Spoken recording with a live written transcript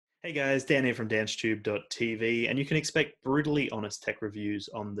Hey guys, Dan here from DansTube.TV, and you can expect brutally honest tech reviews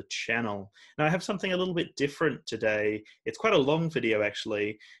on the channel. Now, I have something a little bit different today. It's quite a long video,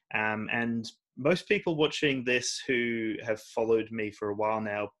 actually, and most people watching this who have followed me for a while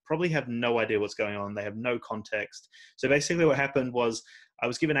now probably have no idea what's going on. They have no context. So basically what happened was I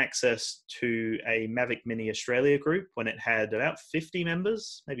was given access to a Mavic Mini Australia group when it had about 50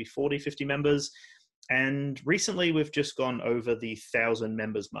 members, maybe 40, 50 members. And recently we've just gone over the 1,000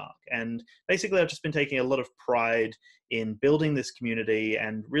 members mark. And basically I've just been taking a lot of pride in building this community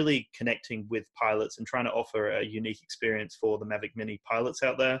and really connecting with pilots and trying to offer a unique experience for the Mavic Mini pilots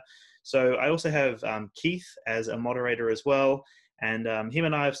out there. So I also have Keith as a moderator as well. And him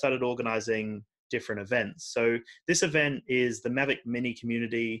and I have started organizing different events. So this event is the Mavic Mini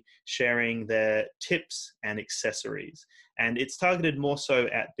community sharing their tips and accessories. And it's targeted more so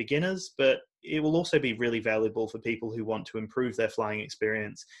at beginners, but it will also be really valuable for people who want to improve their flying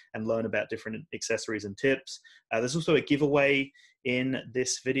experience and learn about different accessories and tips. There's also a giveaway in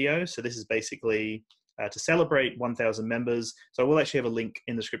this video. So this is basically to celebrate 1,000 members. So I will actually have a link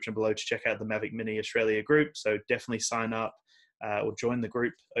in the description below to check out the Mavic Mini Australia group. So definitely sign up or join the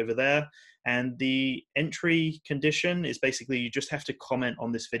group over there. And the entry condition is basically you just have to comment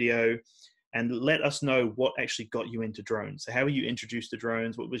on this video and let us know what actually got you into drones. So how were you introduced to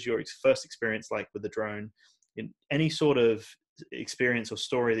drones? What was your first experience like with the drone? In any sort of experience or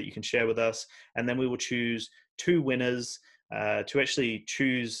story that you can share with us. And then we will choose 2 winners to actually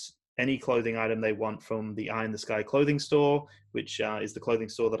choose any clothing item they want from the Eye in the Sky clothing store, which is the clothing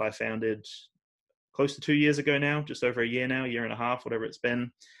store that I founded close to 2 years ago now, just over a year now, year and a half, whatever it's been.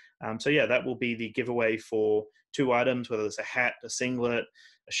 So yeah, that will be the giveaway for 2 items, whether it's a hat, a singlet,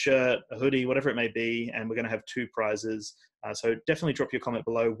 a shirt, a hoodie, whatever it may be. And we're going to have 2 prizes. So definitely drop your comment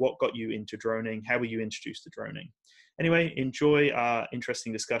below. What got you into droning? How were you introduced to droning? Anyway, enjoy our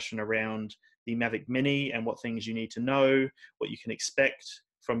interesting discussion around the Mavic Mini and what things you need to know, what you can expect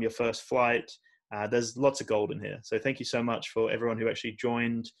from your first flight. There's lots of gold in here. So thank you so much for everyone who actually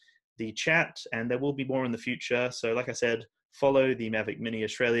joined the chat, and there will be more in the future. So like I said, follow the Mavic Mini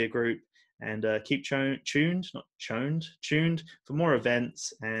Australia group and keep tuned for more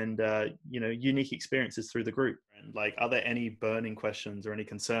events and unique experiences through the group. And like, are there any burning questions or any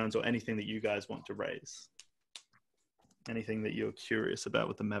concerns or anything that you guys want to raise? Anything that you're curious about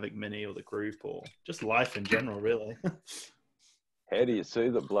with the Mavic Mini or the group or just life in general, really? How do you see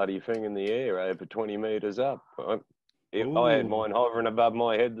the bloody thing in the air over 20 meters up? I had mine hovering above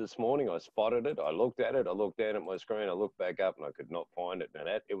my head this morning. I spotted it. I looked at it. I looked down at my screen. I looked back up and I could not find it. And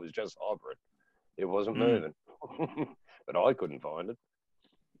it was just hovering. It wasn't moving. But I couldn't find it.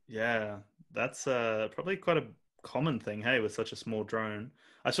 Yeah, that's probably quite a common thing, hey, with such a small drone.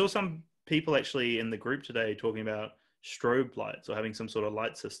 I saw some people actually in the group today talking about strobe lights or having some sort of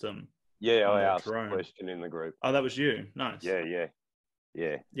light system. Yeah, I asked a question in the group. Oh, that was you? Nice.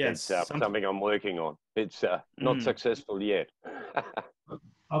 Yeah. It's something I'm working on. It's not successful yet.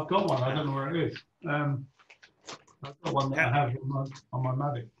 I've got one. I don't know where it is. I've got one that I have on my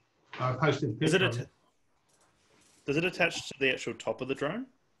Mavic. I posted a picture. Does it attach to the actual top of the drone?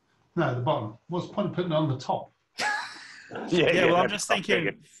 No, the bottom. What's the point of putting it on the top? Yeah, well, I'm just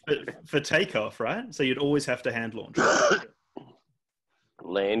thinking for takeoff, right? So you'd always have to hand launch.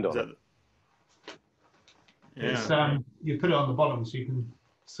 Land on it. Yeah. You put it on the bottom so you can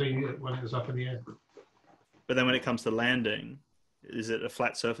see it when it's up in the air. But then when it comes to landing, is it a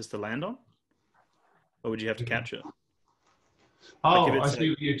flat surface to land on? Or would you have to catch it? Oh, like I see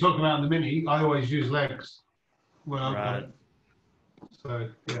what you're talking about in the Mini. I always use legs. Well, right. So,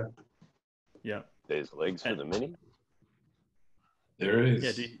 yeah. Yeah. There's legs for the Mini? There is.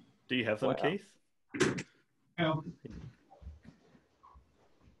 Yeah, do you have them, Keith? Yeah.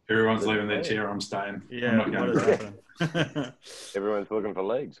 Everyone's leaving their chair. I'm staying. Yeah, I'm not going. Everyone's looking for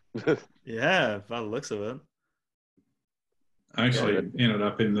legs. Yeah, by the looks of it. I actually ended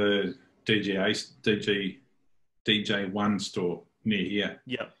up in the DJ1 store near here.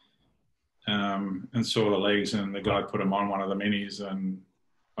 Yep. And saw the legs, and the guy put them on one of the Minis, and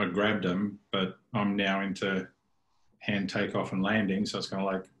I grabbed them. But I'm now into hand takeoff and landing, so it's kind of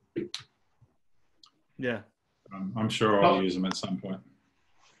like, yeah. I'm sure I'll use them at some point.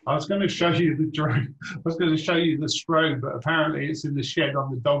 I was going to show you the drone. I was going to show you the strobe, but apparently it's in the shed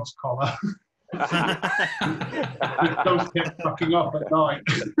on the dog's collar. The dogs kept fucking off at night.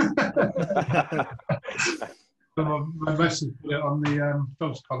 So my message put it on the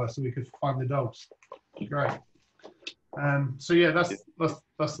dog's collar so we could find the dogs. Great. So yeah, that's the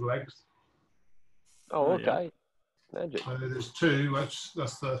legs. Oh, okay. Magic. So there's 2.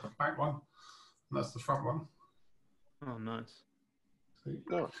 That's the back one, and that's the front one. Oh, nice.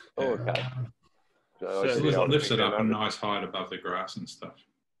 Oh, okay. So It lifts it up a nice height above the grass and stuff.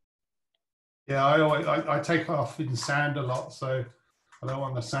 Yeah, I take off in sand a lot, so I don't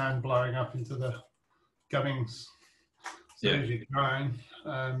want the sand blowing up into the gubbings. So as you're going,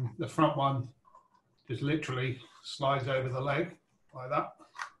 the front one just literally slides over the leg like that.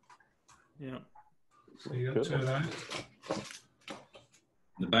 Yeah. So you got two of those.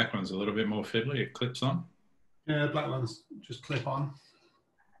 The back one's a little bit more fiddly. It clips on. Yeah, the black ones just clip on.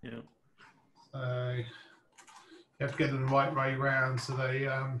 Yeah. So you have to get them the right way round so they,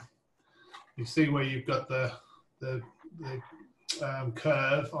 you see where you've got the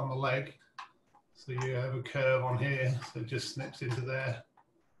curve on the leg. So you have a curve on here, so it just snips into there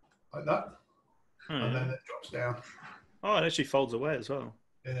like that, and then it drops down. Oh, it actually folds away as well.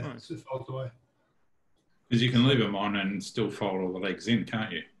 Yeah, nice. It just folds away. Because you can leave them on and still fold all the legs in,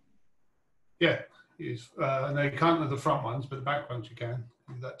 can't you? Yeah, no, you can't with the front ones, but the back ones you can.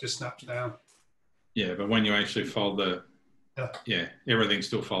 That just snaps down. Yeah, but when you actually fold the, everything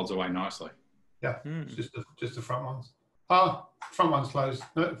still folds away nicely. Yeah, it's just the front ones. Ah, front one's closed.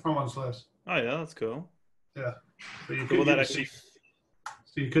 No, front one's closed. Oh yeah, that's cool. Yeah. So you will that actually?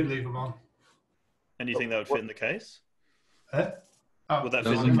 So you could leave them on. And do you think that would fit in the case? Oh, would that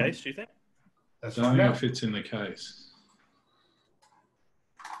fit in the case? Do you think? That's I think it fits in the case.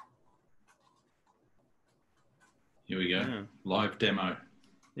 Here we go. Yeah. Live demo.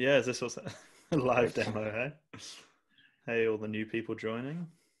 Yeah, is this also a live demo? Hey, hey, all the new people joining.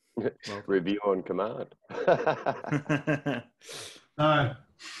 Review on command. No.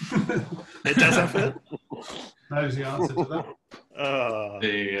 It doesn't fit? Knows the answer to that.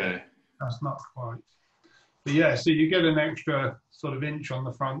 There you go. That's not quite. But yeah, so you get an extra sort of inch on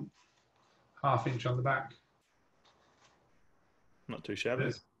the front, half inch on the back. Not too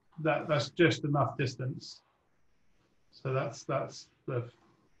shabby. That's just enough distance. So that's the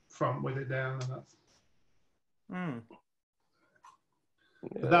front with it down, and that's.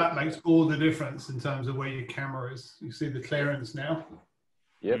 That makes all the difference in terms of where your camera is. You see the clearance now.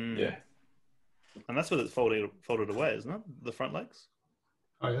 Yep. Yeah. And that's what it's folded away, isn't it? The front legs.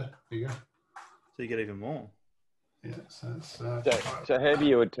 Oh yeah, there you go. So you get even more. Yeah. So so how do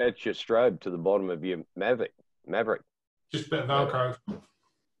you attach your strobe to the bottom of your Mavic? Just a bit of Velcro.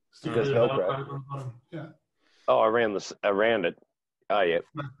 Just Velcro. On the bottom. Yeah. Oh, around it. Oh yeah.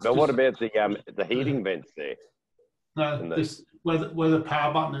 But what about the heating vents there? No, this where the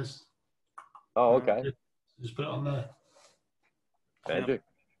power button is. Oh, okay. Just put it on there. Magic.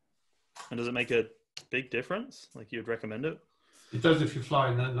 And does it make a big difference? Like you'd recommend it? It does if you're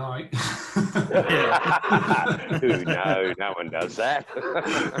flying at night. No one does that.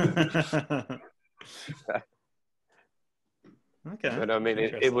 Okay. But I mean,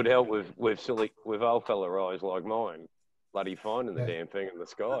 it would help with old fella eyes like mine, bloody finding the damn thing in the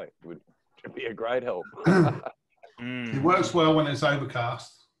sky. It would be a great help. It works well when it's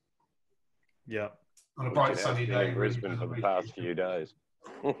overcast. Yeah. On a bright sunny day. In Brisbane for the past few days.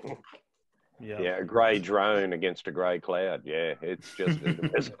 Yeah, a grey drone against a grey cloud. Yeah, it's just a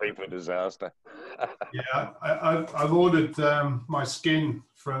recipe for disaster. Yeah, I've ordered my skin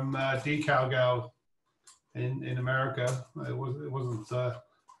from Decal Girl in America. It wasn't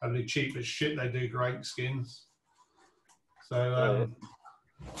only cheap as shit. They do great skins. So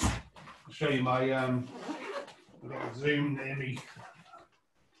I'll show you my I've got a zoom near me.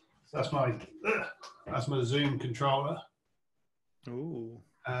 So that's my zoom controller. Ooh.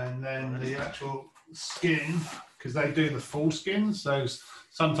 And then the actual skin, because they do the full skin, so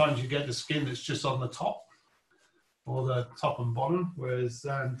sometimes you get the skin that's just on the top or the top and bottom, whereas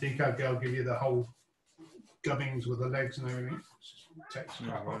Decal Girl give you the whole gubbings with the legs and everything. Text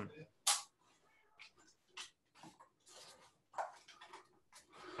crap on it.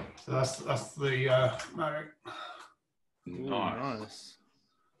 So that's the Mavic. Nice.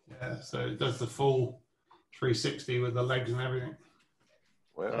 Yeah, so it does the full 360 with the legs and everything.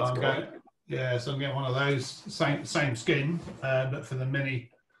 Well, so I'm getting one of those same skin, but for the Mini,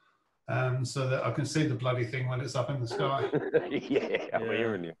 so that I can see the bloody thing when it's up in the sky. I'm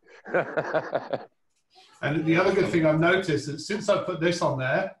hearing you. And the other good thing I've noticed is since I put this on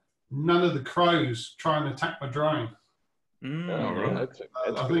there, none of the crows try and attack my drone. Right.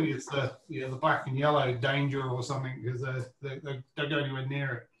 I think it's the black and yellow danger or something, because they don't go anywhere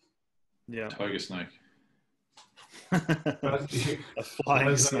near it. Yeah. Tiger snake. A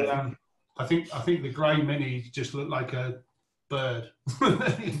flying snake. I think the grey Minis just look like a bird.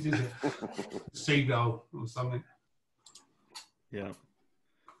 Just a seagull or something. Yeah.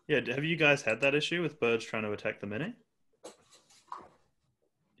 Yeah, have you guys had that issue with birds trying to attack the Mini?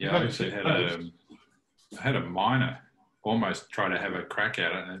 Yeah, I actually had a miner almost try to have a crack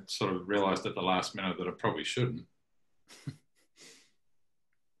at it, and sort of realised at the last minute that I probably shouldn't.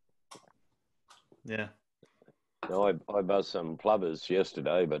 Yeah. No, I buzzed some plumbers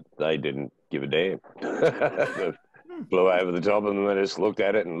yesterday, but they didn't give a damn. They flew over the top of them and they just looked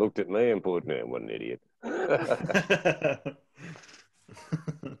at it and looked at me and thought, no, what an idiot.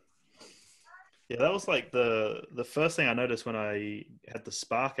 Yeah, that was like the first thing I noticed when I had the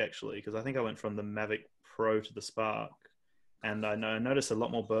Spark, actually, because I think I went from the Mavic Pro to the Spark, and I noticed a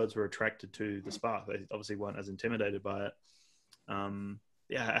lot more birds were attracted to the Spark. They obviously weren't as intimidated by it.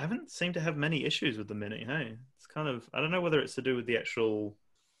 Yeah, I haven't seemed to have many issues with the Mini. Hey, it's kind of, I don't know whether it's to do with the actual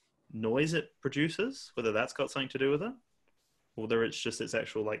noise it produces, whether that's got something to do with it, or whether it's just its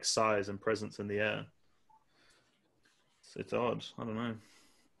actual like size and presence in the air. It's odd. I don't know.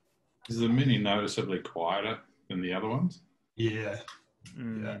 Is the Mini noticeably quieter than the other ones? Yeah.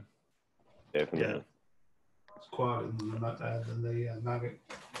 Yeah. Definitely. Yeah. It's quieter than the Mavic.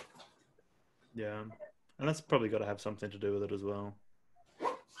 Yeah. And that's probably got to have something to do with it as well.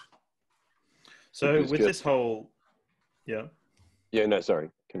 So with this whole, yeah. Yeah, no, sorry.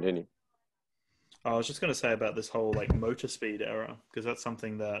 Continue. I was just going to say about this whole like motor speed error, because that's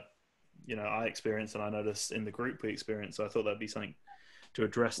something that, you know, I experienced and I noticed in the group we experienced. So I thought that'd be something to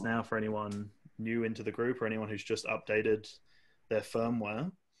address now for anyone new into the group or anyone who's just updated their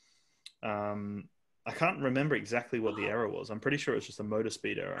firmware. I can't remember exactly what the error was. I'm pretty sure it's just a motor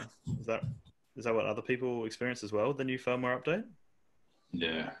speed error. Is that what other people experience as well with the new firmware update?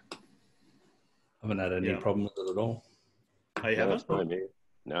 Yeah. I haven't had any problem with it at all. Oh, you haven't?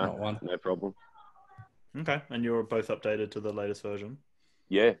 No, no problem. Okay, and you're both updated to the latest version?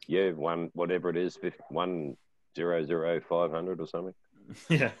 Yeah, whatever it is, 1000500 or something.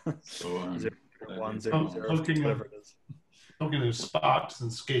 Yeah. So, 100, whatever it is. Talking of sparks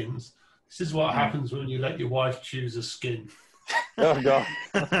and skins, this is what happens when you let your wife choose a skin. Oh, God.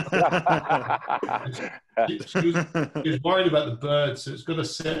 She was worried about the bird, so it's got a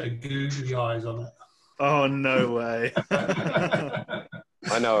set of googly eyes on it. Oh, no way. I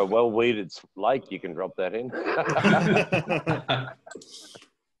know a well-weeded lake, you can drop that in.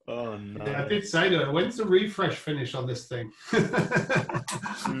 Oh, no. Yeah, I did say to her, when's the refresh finish on this thing?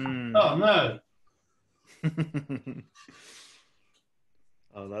 Oh, no.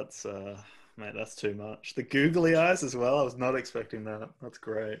 Oh, that's, mate, that's too much. The googly eyes as well. I was not expecting that. That's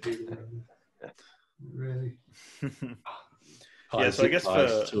great. Really? Yeah, so I guess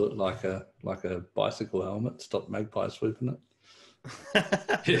for to it like a bicycle helmet, stop magpie swooping it.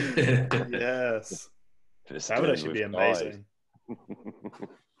 Yes, Just that would actually be amazing.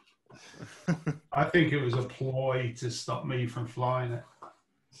 I think it was a ploy to stop me from flying it.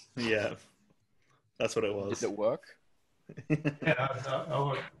 Yeah, that's what it was. Did it work? Yeah,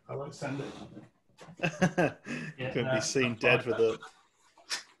 I won't send it. Couldn't be seen dead with it.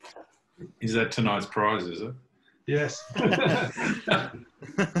 is that tonight's prize, is it? Yes.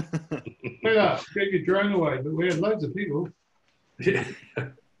 Yeah, get your drone away, but we had loads of people. Yeah.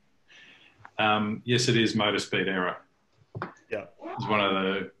 Yes, it is motor speed error. Yeah. It's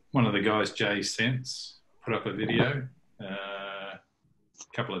one of the guys, Jay Sense, put up a video a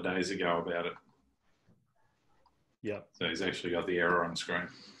couple of days ago about it. Yeah. So he's actually got the error on screen.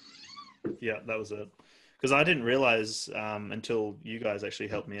 Yeah, that was it. Because I didn't realize until you guys actually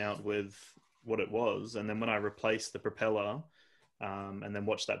helped me out with what it was. And then when I replaced the propeller and then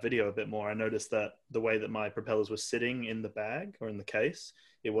watched that video a bit more, I noticed that the way that my propellers were sitting in the bag or in the case,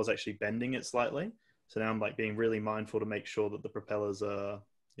 it was actually bending it slightly. So now I'm like being really mindful to make sure that the propellers are,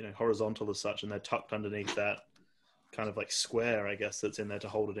 you know, horizontal as such, and they're tucked underneath that kind of like square, I guess, that's in there to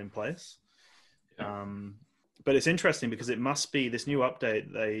hold it in place. Yeah. But it's interesting because it must be this new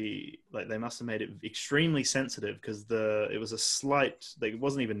update. They must have made it extremely sensitive because it was a slight, like, it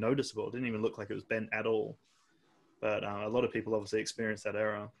wasn't even noticeable. It didn't even look like it was bent at all. But a lot of people obviously experienced that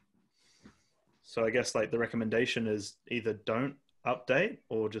error. So I guess like the recommendation is either don't update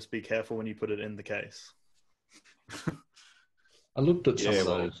or just be careful when you put it in the case. I looked at some of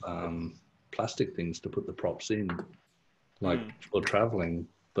those plastic things to put the props in, like for traveling,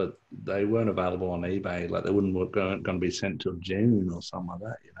 but they weren't available on eBay. Like they wouldn't going to be sent till June or something like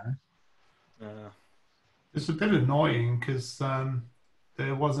that, you know. It's a bit annoying because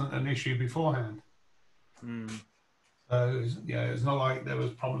there wasn't an issue beforehand. So it's not like there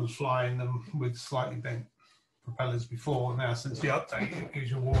was problems flying them with slightly bent propellers before. Now, since the update, it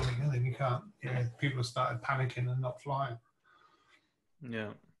gives you a warning, and then you can't. People have started panicking and not flying.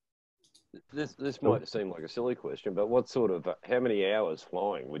 Yeah. This might seem like a silly question, but how many hours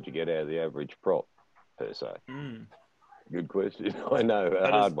flying would you get out of the average prop per se? Good question. I know,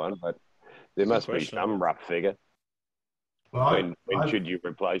 a hard one, but there must be some rough figure. Well, When should you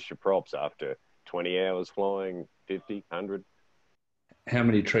replace your props? After 20 hours flying, 50, 100? How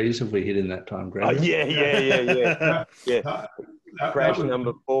many trees have we hit in that time, Greg? Oh, yeah. Crash would,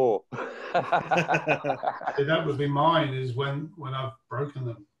 number 4. that would be mine, is when I've broken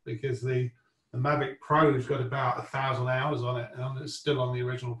them, because the Mavic Pro's got about 1,000 hours on it, and it's still on the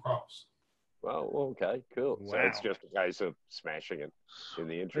original props. Well, okay, cool. Wow. So it's just a case of smashing it in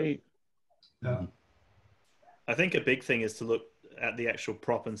the interim. Yeah. I think a big thing is to look at the actual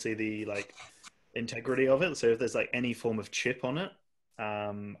prop and see the integrity of it. So if there's any form of chip on it,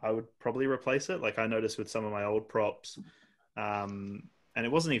 I would probably replace it. I noticed with some of my old props, and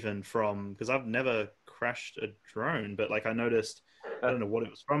it wasn't even from, because I've never crashed a drone, but I noticed, I don't know what it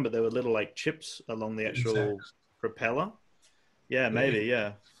was from, but there were little chips along the actual propeller. Yeah, maybe,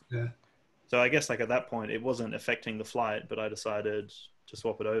 yeah. So I guess at that point it wasn't affecting the flight, but I decided to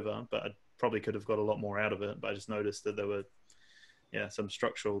swap it over. But I probably could have got a lot more out of it. But I just noticed that there were, some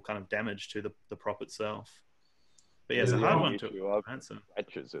structural kind of damage to the prop itself. But yeah, it's a hard one to answer.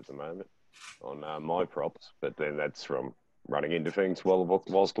 Scratches at the moment on my props, but then that's from running into things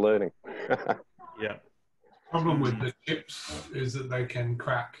whilst learning. Yeah. Problem with the chips is that they can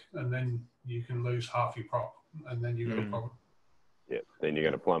crack, and then you can lose half your prop, and then you've got a problem. Yeah, then you're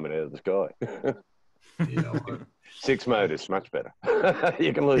going to plummet out of the sky. Yeah, 6 motors, much better.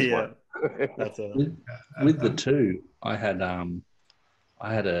 You can lose one. That's with the 2, I had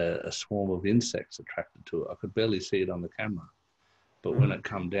a swarm of insects attracted to it. I could barely see it on the camera, but when it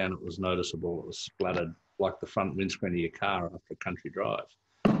come down, it was noticeable. It was splattered like the front windscreen of your car after a country drive.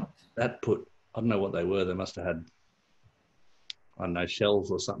 That put, I don't know what they were. They must have had, I don't know,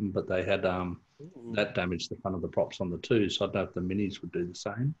 shells or something, but they had that damaged the front of the props on the 2. So I don't know if the minis would do the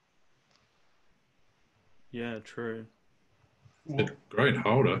same. Yeah, true. It's a great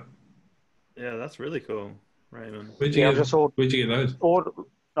holder. Yeah, that's really cool, Raymond. Where'd you get those? No,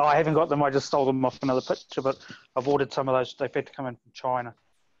 I haven't got them. I just stole them off another picture, but I've ordered some of those. They've had to come in from China.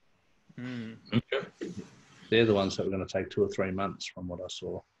 Okay. They're the ones that were going to take 2 or 3 months from what I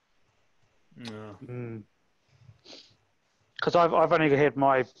saw. Because I've only had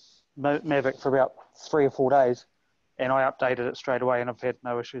my Mavic for about 3 or 4 days, and I updated it straight away, and I've had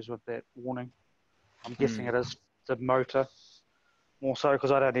no issues with that warning. I'm guessing it is the motor more so,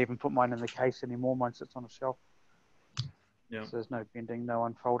 because I don't even put mine in the case anymore. Mine sits on a shelf. Yeah. So there's no bending, no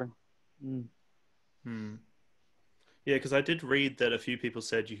unfolding. Yeah, because I did read that a few people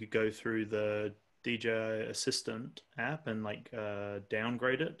said you could go through the DJI Assistant app and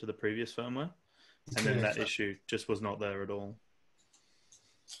downgrade it to the previous firmware, and then that issue just was not there at all.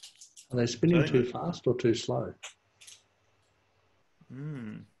 Are they spinning too fast or too slow?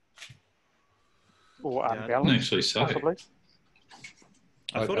 Or unbalanced, actually say. possibly.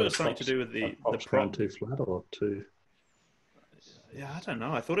 I thought it was something to do with the prop. Too flat or too... Yeah, I don't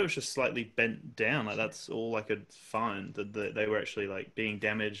know. I thought it was just slightly bent down. That's all I could find. That they were actually being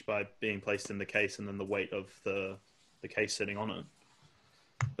damaged by being placed in the case, and then the weight of the case sitting on it.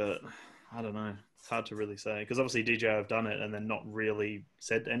 But I don't know. It's hard to really say, because obviously DJI have done it and then not really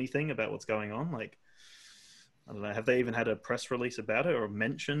said anything about what's going on. I don't know. Have they even had a press release about it or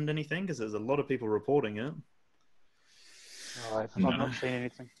mentioned anything? Because there's a lot of people reporting it. I've not seen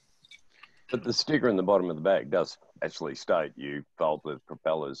anything. But the sticker in the bottom of the bag does actually state you fold the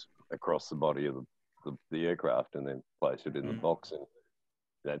propellers across the body of the aircraft and then place it in the box, and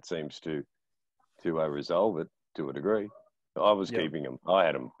that seems to resolve it to a degree. I was keeping them. I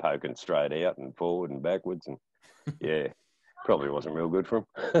had them poking straight out and forward and backwards, and probably wasn't real good for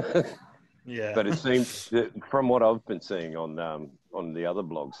them. Yeah. But it seems that from what I've been seeing on the other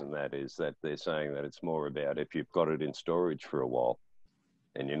blogs and that is that they're saying that it's more about if you've got it in storage for a while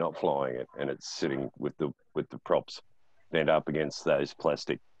and you're not flying it and it's sitting with the props bent up against those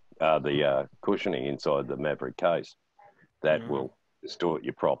plastic, the cushioning inside the Mavic case, that will distort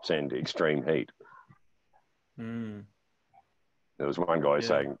your props and extreme heat. There was one guy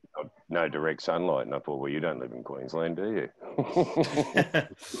saying no direct sunlight, and I thought, well, you don't live in Queensland, do you?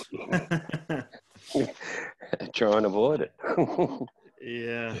 Try and avoid it.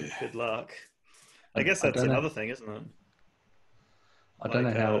 Yeah, good luck. I guess that's another thing, isn't it? I don't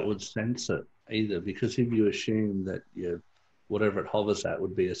know how it would sense it either, because if you assume that whatever it hovers at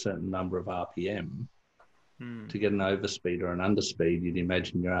would be a certain number of RPM, to get an overspeed or an underspeed, you'd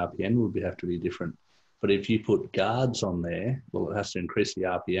imagine your RPM would have to be different. But if you put guards on there, well, it has to increase the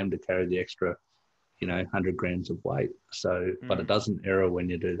RPM to carry the extra, 100 grams of weight. So, but it doesn't error when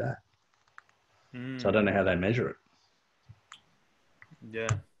you do that. So I don't know how they measure it. Yeah.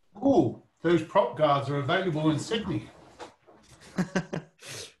 Oh, those prop guards are available in Sydney.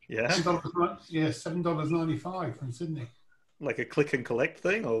 Yeah. $7.95 from Sydney. Like a click and collect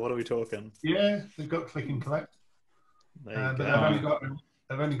thing, or what are we talking? Yeah, they've got click and collect, There you but go. they've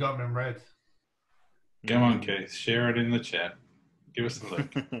only got them in red. Come on, Keith. Share it in the chat. Give us the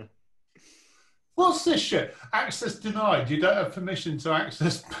link. What's this shit? Access denied. You don't have permission to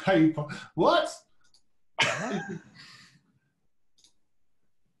access paper. What? You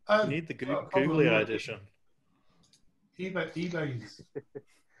need the googly eye edition. eBay's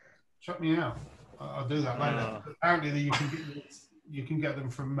shut me out. I'll do that later. Apparently, you can get them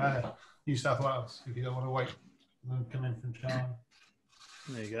from New South Wales if you don't want to wait. They'll come in from China.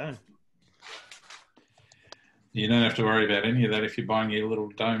 There you go. You don't have to worry about any of that if you're buying your little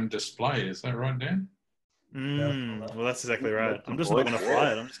dome display. Is that right, Dan? Well, that's exactly right. I'm just not going to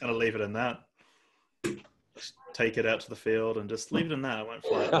fly it. I'm just going to leave it in that. Just take it out to the field and just leave it in that. I won't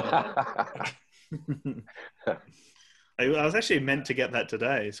fly it. I was actually meant to get that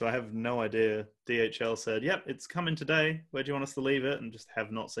today, so I have no idea. DHL said, yep, it's coming today. Where do you want us to leave it? And just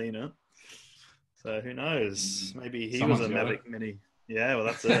have not seen it. So who knows? Maybe he was a Mavic Mini. Yeah, well,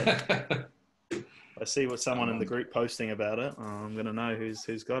 that's it. I see what someone in the group posting about it. I'm going to know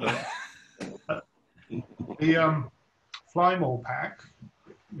who's got it. The fly maul pack,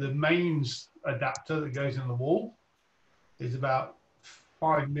 the mains adapter that goes in the wall is about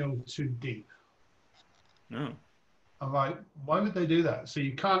 5 mil too deep. No. I'm like, why would they do that? So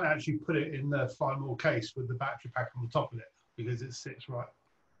you can't actually put it in the fly maul case with the battery pack on the top of it because it sits right.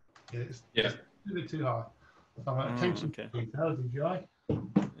 It's just a bit too high. So I'm like, attention to detail, DJI.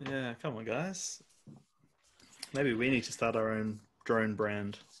 Yeah, come on, guys. Maybe we need to start our own drone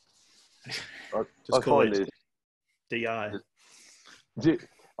brand. Just call it DI.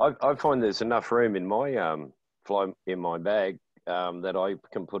 I find there's enough room in my my bag that I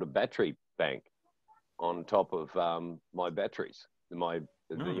can put a battery bank on top of my batteries. The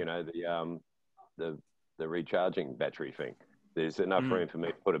recharging battery thing. There's enough room for me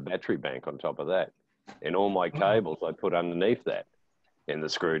to put a battery bank on top of that, and all my cables I put underneath that, and the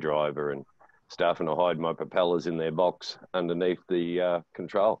screwdriver and stuff, and I hide my propellers in their box underneath the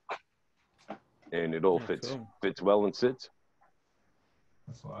control, and it all fits well and sits.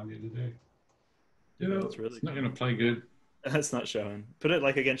 That's what I need to do. Yeah, that's really it's not going to play good. That's not showing. Put it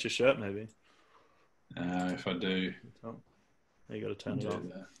like against your shirt, maybe. If I do, you got to turn it off.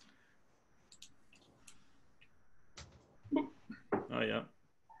 Oh yeah.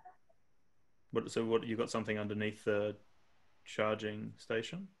 What you got something underneath the charging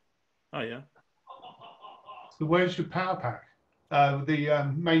station? Oh yeah. So where's your power pack?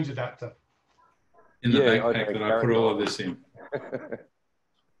 The mains adapter. In the backpack that I put all of this in.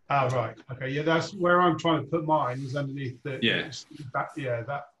 Oh right. Okay. Yeah, that's where I'm trying to put mine. Is underneath the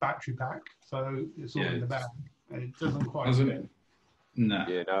that battery pack. So it's all in the bag, and it doesn't quite fit. No.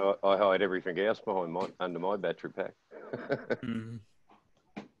 Yeah, no, I hide everything else under my battery pack.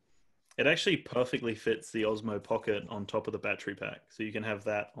 It actually perfectly fits the Osmo Pocket on top of the battery pack, so you can have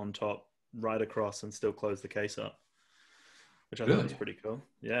that on top right across and still close the case up, which I thought was pretty cool.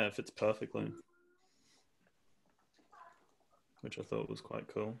 Yeah, it fits perfectly, which I thought was quite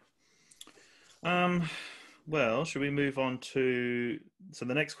cool. Well, should we move on to... So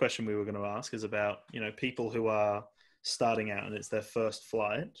the next question we were going to ask is about, people who are starting out and it's their first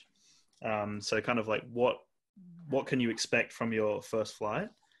flight. So kind of like what can you expect from your first flight?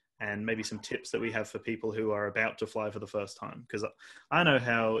 And maybe some tips that we have for people who are about to fly for the first time. Because I know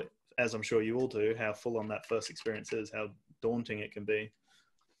how, as I'm sure you all do, how full on that first experience is, how daunting it can be.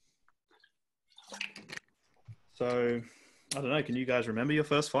 So, I don't know, can you guys remember your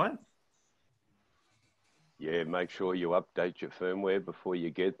first flight? Yeah, make sure you update your firmware before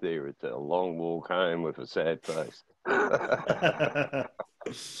you get there. It's a long walk home with a sad face.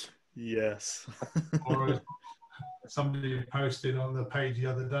 Yes. Or somebody posted on the page the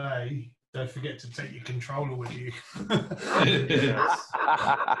other day, don't forget to take your controller with you.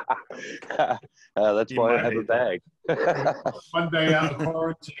 That's why I have a bag. One day out of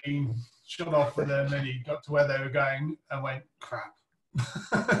quarantine, shot off with them, and he got to where they were going and went, crap.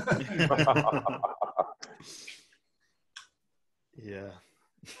 Yeah.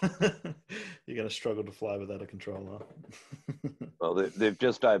 You're going to struggle to fly without a controller. Well, they've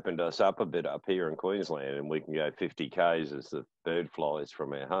just opened us up a bit up here in Queensland, and we can go 50 k's as the bird flies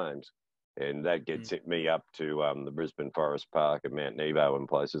from our homes, and that gets me up to the Brisbane Forest Park and Mount Nebo and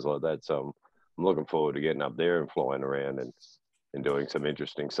places like that. So I'm looking forward to getting up there and flying around and doing some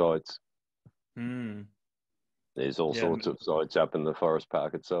interesting sights. There's all sorts of sights up in the forest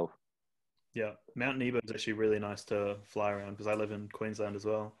park itself. Yeah, Mount Nebo is actually really nice to fly around because I live in Queensland as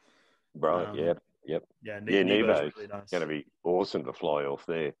well. Right, yep. Yeah, Nebo is really nice. Going to be awesome to fly off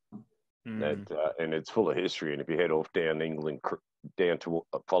there. And it's full of history. And if you head off down down to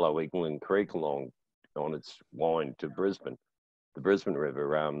follow England Creek along on its wind to Brisbane, the Brisbane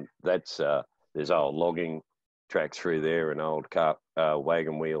River, there's old logging tracks through there and old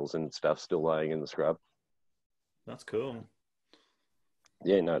wagon wheels and stuff still laying in the scrub. That's cool.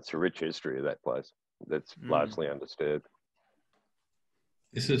 Yeah, no, it's a rich history of that place that's largely undisturbed.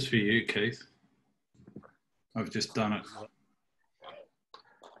 This is for you, Keith. I've just done it.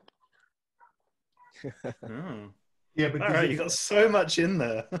 Oh. Yeah, but All right, you got so much in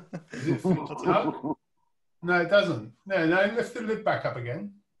there. No, it doesn't. No, lift the lid back up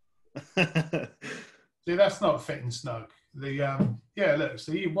again. See, that's not fitting snug. Yeah, look,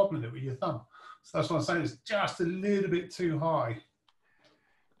 so you're wobbling it with your thumb. So that's what I'm saying. It's just a little bit too high.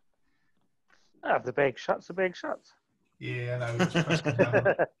 If the bag shuts, the bag shuts. Yeah, I know. Just press it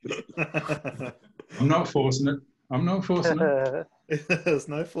down. I'm not forcing it. I'm not forcing it. There's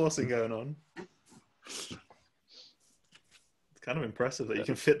no forcing going on. It's kind of impressive that you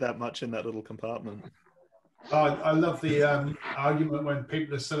can fit that much in that little compartment. I love the argument when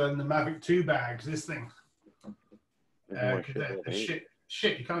people are selling the Mavic 2 bags, this thing. They're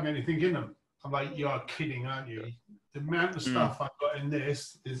shit, you can't get anything in them. I'm like, you are kidding, aren't you? The amount of stuff I've got in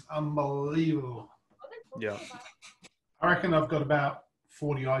this is unbelievable. Yeah. I reckon I've got about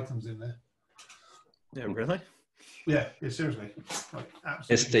 40 items in there. Yeah, really? Yeah, seriously. Like,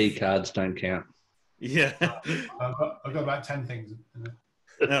 absolutely. SD cards don't count. Yeah. I've got about 10 things in there.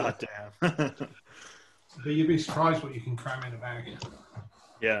 Oh, damn. But you'd be surprised what you can cram in a bag.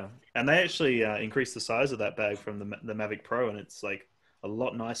 Yeah, and they actually increased the size of that bag from the Mavic Pro, and it's like a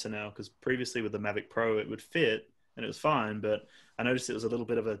lot nicer now, because previously with the Mavic Pro it would fit and it was fine, but I noticed it was a little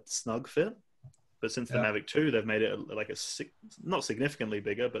bit of a snug fit. But since the Mavic 2, they've made it like not significantly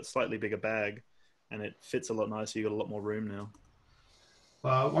bigger, but slightly bigger bag, and it fits a lot nicer. You got a lot more room now.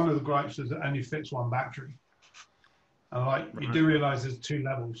 Well, one of the gripes is it only fits one battery. And you do realise there's 2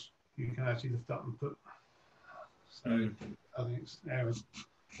 levels you can actually lift up and put. So I think it's errors.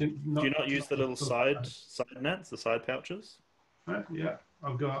 Do you not use the little side nets, the side pouches? Yeah,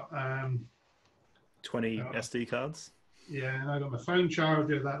 I've got 20 SD cards. Yeah, and I got my phone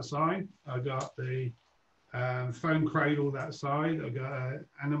charger that side. I got the phone cradle that side. I got an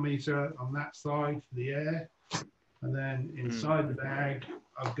animator on that side for the air, and then inside the bag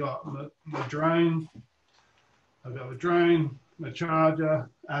I've got my drone. I've got a drone, my charger,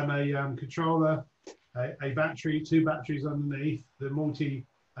 and a controller, a battery, 2 batteries underneath, the multi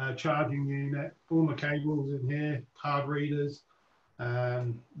charging unit, all my cables in here, card readers,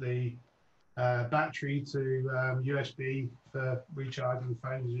 the battery to USB for recharging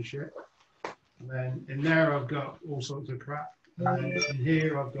phones and shit. And then in there I've got all sorts of crap. And then in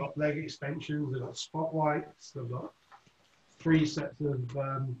here I've got leg extensions, I've got spotlights, I've got 3 sets of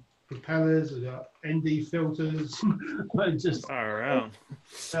propellers, I've got ND filters. Just around.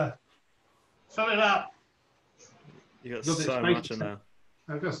 Fill it up. You got so much in there.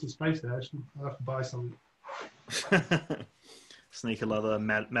 I've got some space there. I'll have to buy something. Sneak another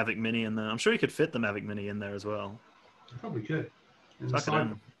Mavic Mini in there. I'm sure you could fit the Mavic Mini in there as well. You probably could. Tuck it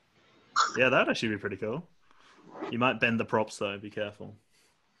in. Yeah, that'd actually be pretty cool. You might bend the props though. Be careful.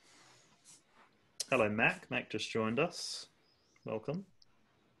 Hello, Mac. Mac just joined us. Welcome.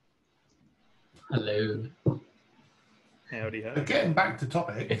 Hello. Howdy, howdy. Getting back to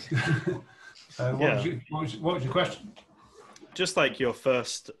topic. What was your question? Just like your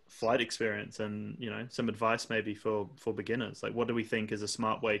first flight experience, and some advice maybe for beginners. Like, what do we think is a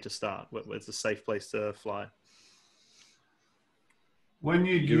smart way to start? What's a safe place to fly? When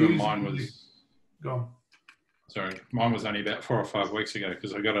you go on. Sorry, mine was only about 4 or 5 weeks ago,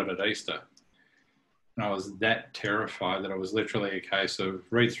 because I got it at Easter, and I was that terrified that it was literally a case of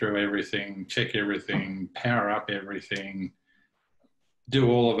read through everything, check everything, power up everything, do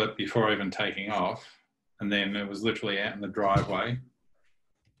all of it before even taking off. And then it was literally out in the driveway,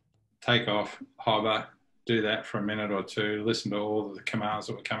 take off, hover, do that for a minute or two, listen to all of the commands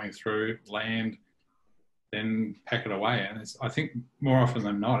that were coming through, land, then pack it away. And I think more often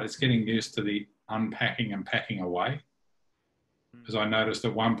than not, it's getting used to the unpacking and packing away. Because I noticed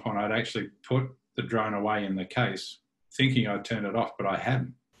at one point I'd actually put the drone away in the case, thinking I'd turned it off, but I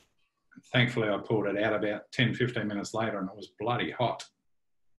hadn't. And thankfully, I pulled it out about 10, 15 minutes later, and it was bloody hot.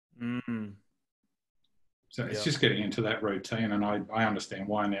 So it's just getting into that routine, and I understand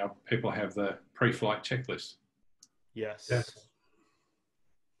why now people have the pre-flight checklist. Yes.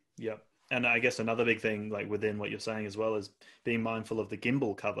 Yep. And I guess another big thing, like within what you're saying as well, is being mindful of the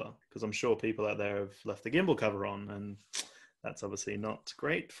gimbal cover, because I'm sure people out there have left the gimbal cover on, and that's obviously not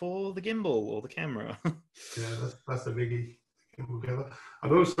great for the gimbal or the camera. Yeah, that's a biggie. it all together.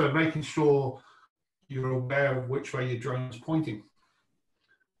 And also making sure you're aware of which way your drone is pointing.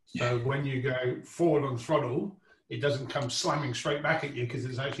 So when you go forward on throttle, it doesn't come slamming straight back at you because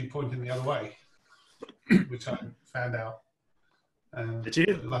it's actually pointing the other way, which I found out. Did you?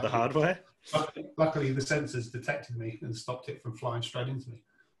 The hard way? Luckily, the sensors detected me and stopped it from flying straight into me.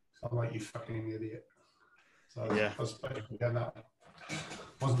 So I'm like, you fucking idiot. So yeah. I was basically going that way.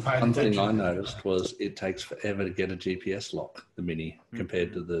 Wasn't paying One attention. thing I noticed was it takes forever to get a GPS lock, the Mini,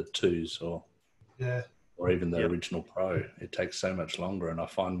 compared to the 2s or even the original Pro. It takes so much longer, and I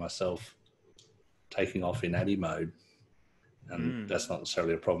find myself taking off in ADI mode. And that's not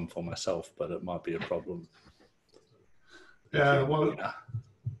necessarily a problem for myself, but it might be a problem. Yeah, what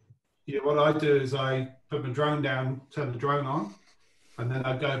I do is I put my drone down, turn the drone on, and then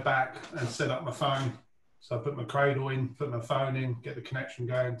I go back and set up my phone. So I put my cradle in, put my phone in, get the connection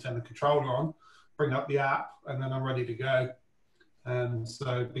going, turn the controller on, bring up the app, and then I'm ready to go. And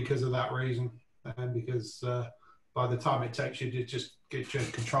so because of that reason, and because by the time it takes you to just get your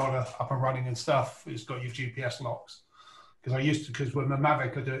controller up and running and stuff, it's got your GPS locks. Because with my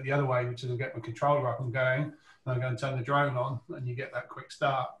Mavic, I do it the other way, which is I get my controller up and going, and I go and turn the drone on, and you get that quick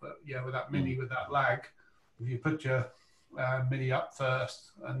start. But yeah, with that Mini, with that lag, if you put your Mini up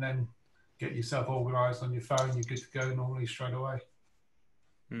first and then get yourself organised on your phone, you're good to go normally straight away.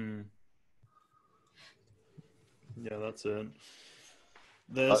 Yeah, that's it.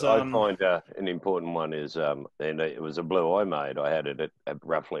 I find an important one is, and it was a blue I made. I had it at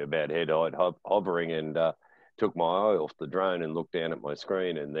roughly about head height, hovering, and took my eye off the drone and looked down at my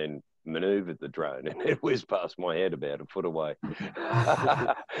screen, and then manoeuvred the drone, and it whizzed past my head about a foot away.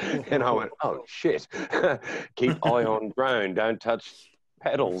 And I went, oh shit! Keep eye on drone. Don't touch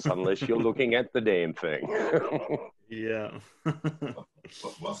pedals unless you're looking at the damn thing. Yeah.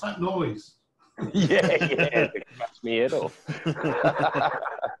 What's that noise? It cuts me head off.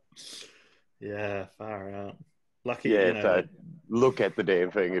 Yeah, far out. Lucky, so look at the damn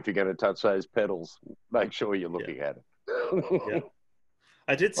thing. If you're going to touch those pedals, make sure you're looking at it.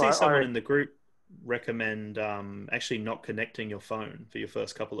 I did see someone in the group recommend actually not connecting your phone for your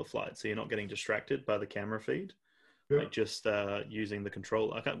first couple of flights, so you're not getting distracted by the camera feed. Like just using the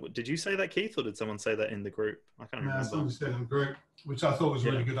controller. Did you say that, Keith, or did someone say that in the group? I can't remember. Someone said in the group, which I thought was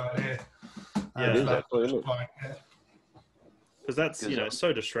a really good idea. Yeah, absolutely. Because that's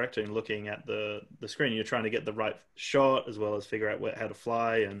so distracting looking at the screen. You're trying to get the right shot as well as figure out how to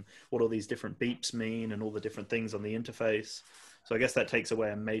fly and what all these different beeps mean and all the different things on the interface. So I guess that takes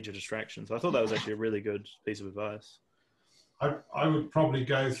away a major distraction. So I thought that was actually a really good piece of advice. I would probably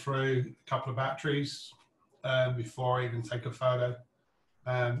go through a couple of batteries before I even take a photo,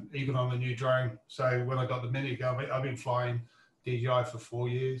 even on the new drone. So when I got the Mini, I've been flying DJI for 5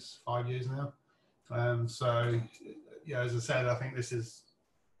 years now. So yeah, as I said, I think this is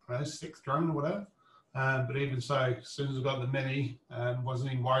my 6th drone or whatever. But even so, as soon as I got the Mini,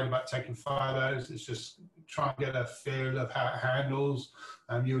 wasn't even worried about taking photos. It's just trying to get a feel of how it handles.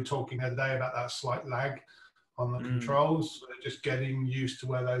 You were talking the other day about that slight lag on the controls. So just getting used to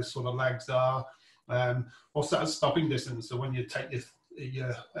where those sort of lags are. What's that stopping distance? So when you take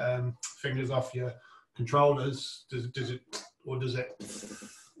your fingers off your controllers, does it? Because that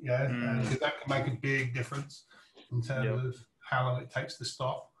can make a big difference in terms of how long it takes to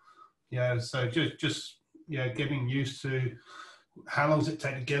stop. So just getting used to how long does it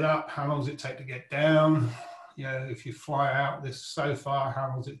take to get up, how long does it take to get down. If you fly out this so far, how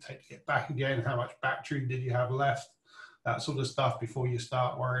long does it take to get back again? How much battery did you have left? That sort of stuff before you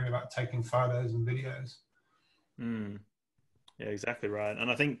start worrying about taking photos and videos. Yeah, exactly right. And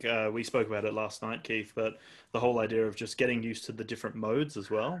I think we spoke about it last night, Keith, but the whole idea of just getting used to the different modes as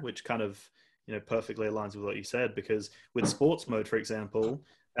well, which kind of, perfectly aligns with what you said, because with sports mode, for example,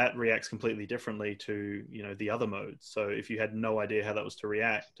 that reacts completely differently to, the other modes. So if you had no idea how that was to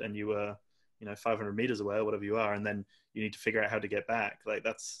react and you were, 500 meters away or whatever you are, and then you need to figure out how to get back, like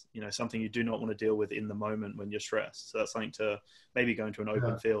that's, something you do not want to deal with in the moment when you're stressed. So that's something to maybe go into an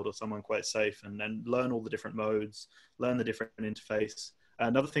open field or someone quite safe and then learn all the different modes, learn the different interface.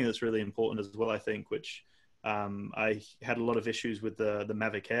 Another thing that's really important as well, I think, which I had a lot of issues with the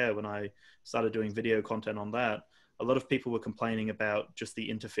Mavic Air when I started doing video content on that. A lot of people were complaining about just the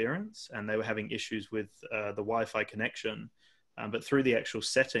interference, and they were having issues with the Wi-Fi connection. But through the actual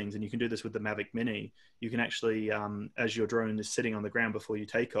settings, and you can do this with the Mavic Mini, you can actually, as your drone is sitting on the ground before you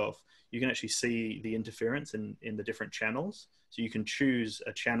take off, you can actually see the interference in the different channels. So you can choose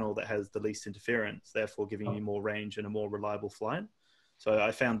a channel that has the least interference, therefore giving you more range and a more reliable flight. So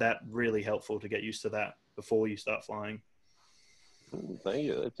I found that really helpful to get used to that before you start flying. Thank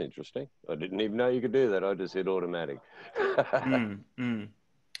you. That's interesting. I didn't even know you could do that. I just hit automatic.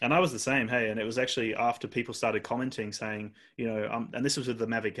 And I was the same, hey, and it was actually after people started commenting saying, you know, and this was with the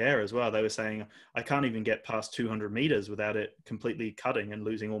Mavic Air as well. They were saying, I can't even get past 200 meters without it completely cutting and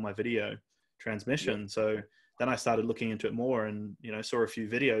losing all my video transmission. Yep. So then I started looking into it more and, you know, saw a few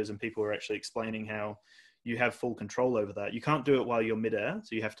videos and people were actually explaining how you have full control over that. You can't do it while you're midair,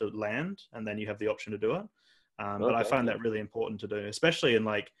 so you have to land and then you have the option to do it. But I find that really important to do, especially in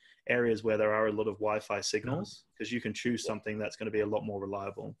like areas where there are a lot of Wi-Fi signals, because you can choose something that's going to be a lot more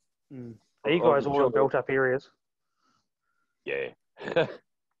reliable. Are you guys all in built-up areas? Yeah.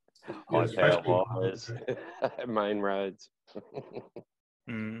 High power wires, main roads.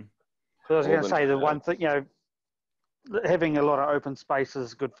 So I was going to say the one thing, you know, having a lot of open space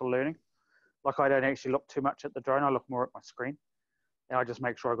is good for learning. Like I don't actually look too much at the drone. I look more at my screen. And I just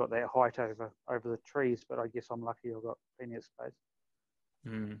make sure I got that height over the trees, but I guess I'm lucky I've got plenty of space.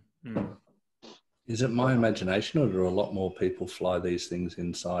 Is it my imagination, or do a lot more people fly these things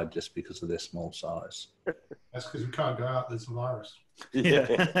inside just because of their small size? That's because we can't go out. There's a virus.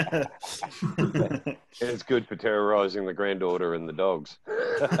 Yeah. It's good for terrorizing the granddaughter and the dogs.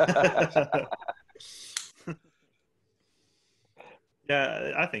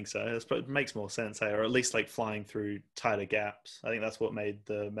 Yeah, I think so. It makes more sense, hey? Or at least like flying through tighter gaps. I think that's what made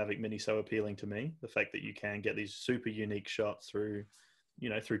the Mavic Mini so appealing to me. The fact that you can get these super unique shots through, you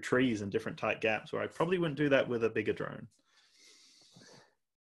know, through trees and different tight gaps, where I probably wouldn't do that with a bigger drone.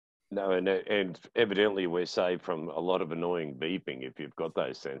 No, and evidently we're saved from a lot of annoying beeping. If you've got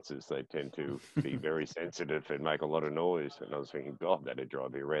those sensors, they tend to be very sensitive and make a lot of noise. And I was thinking, God, that'd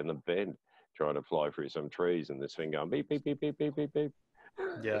drive me around the bend trying to fly through some trees and this thing going beep, beep, beep, beep, beep, beep, beep.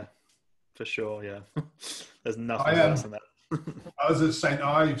 Yeah, for sure, yeah. There's nothing worse than that. I was at St.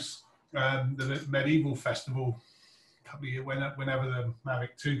 Ives, the medieval festival, a couple of years, whenever the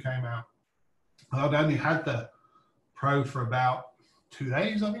Mavic 2 came out. I'd only had the Pro for about 2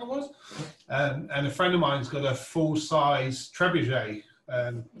 days, I think it was. And a friend of mine's got a full-size trebuchet,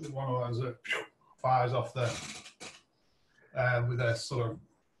 one of those that fires off the, with a sort of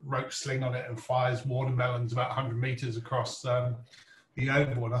rope sling on it and fires watermelons about 100 meters across the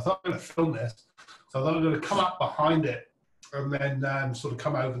oval. And I thought, I'm going to film this. So I thought I'm going to come up behind it and then sort of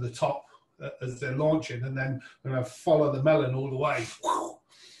come over the top as they're launching, and then I'm going to follow the melon all the way.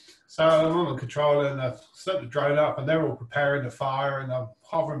 So I'm on the controller and I've set the drone up and they're all preparing to fire and I'm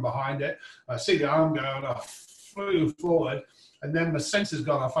hovering behind it. I see the arm go and I flew forward and then the sensor's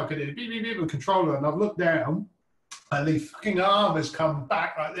gone off. I could hear beep, beep, beep, the controller, and I've looked down and the fucking arm has come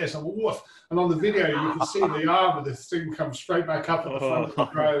back like this. I'm woof. And on the video, you can see the arm of this thing come straight back up at the front of the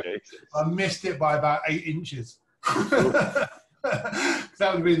drone. I missed it by about 8 inches.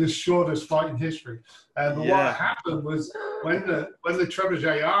 That would be the shortest flight in history. But what happened was when the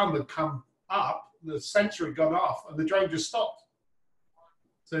trebuchet arm had come up, the sensor had gone off and the drone just stopped.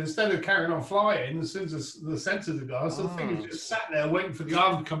 So instead of carrying on flying, as soon as the sensors had gone, so the thing was just sat there waiting for the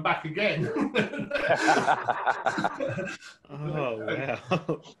arm to come back again.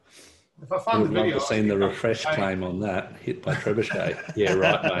 Wow. If I find the video, I've seen the refresh claim on that, hit by trebuchet. Yeah,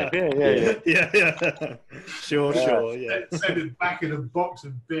 right, mate. Yeah. Sure, yeah. Send it back in a box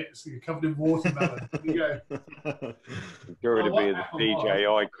of bits. You're covered in watermelon. There you go. You're going to be the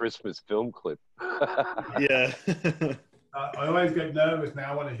DJI Christmas film clip. Yeah. I always get nervous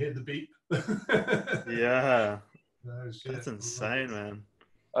now when I hear the beep. Yeah. No, shit. That's insane, man.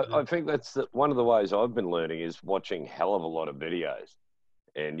 I think that's one of the ways I've been learning is watching hell of a lot of videos.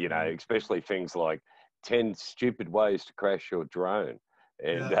 And, you know, especially things like 10 stupid ways to crash your drone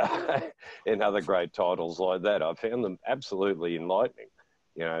and, and other great titles like that. I found them absolutely enlightening.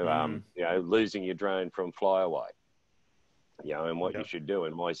 You know, losing your drone from flyaway, you know, and what you should do.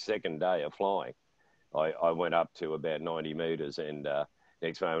 In my second day of flying, I went up to about 90 meters and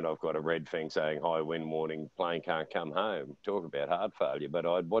next moment I've got a red thing saying high wind warning, plane can't come home. Talk about heart failure. But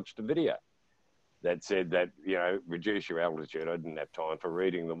I'd watched a video that said that, you know, reduce your altitude. I didn't have time for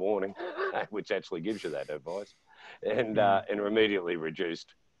reading the warning, which actually gives you that advice. And immediately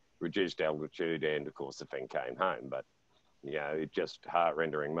reduced altitude, and of course the thing came home. But, you know, it's just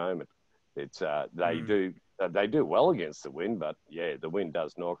heart-rendering moment. It's they do well against the wind, but yeah, the wind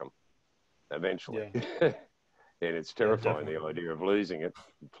does knock them eventually. Yeah. And it's terrifying, the idea of losing it,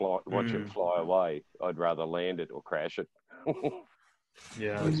 watch it fly away. I'd rather land it or crash it.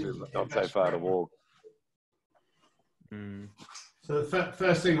 Yeah, not so far to walk. So the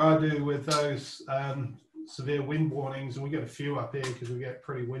first thing I do with those severe wind warnings, and we get a few up here because we get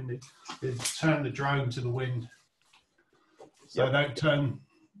pretty windy, is turn the drone to the wind. So don't turn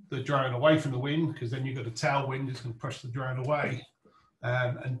the drone away from the wind, because then you've got a tailwind that's going to push the drone away.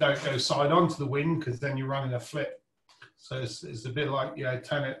 and don't go side on to the wind, because then you're running a flip. So it's a bit like,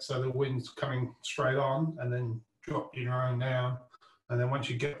 turn it so the wind's coming straight on, and then drop your own down. And then once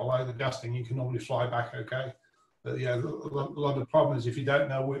you get below the gusting, you can normally fly back okay. But a lot of the problem is if you don't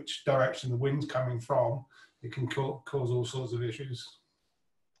know which direction the wind's coming from, it can cause all sorts of issues.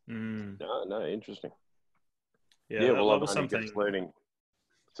 No, interesting. Yeah, well, that was I'm only something. just learning.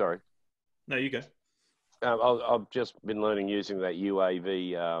 Sorry. No, you go. I've just been learning using that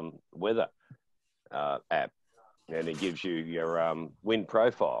UAV weather app, and it gives you your wind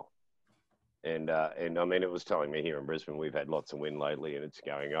profile. And I mean, it was telling me here in Brisbane, we've had lots of wind lately, and it's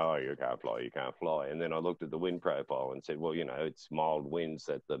going, oh, you can't fly, you can't fly. And then I looked at the wind profile and said, well, it's mild winds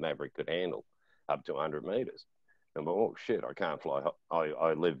that the Mavic could handle up to 100 meters. And I'm like, oh, shit, I can't fly.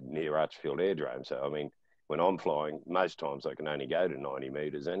 I live near Archfield Airdrome. So, I mean, when I'm flying, most times I can only go to 90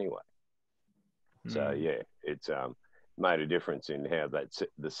 meters anyway. So, yeah, it's made a difference in how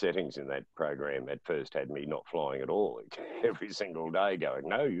the settings in that program at first had me not flying at all. Every single day going,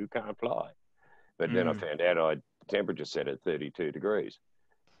 no, you can't fly. But then I found out I'd temperature set at 32 degrees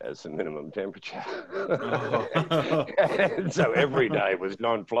as the minimum temperature. Oh. And so every day was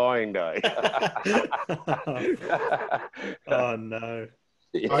non-flying day. Oh, no.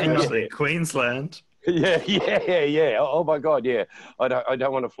 Yeah. Queensland. Yeah. Oh, my God, yeah. I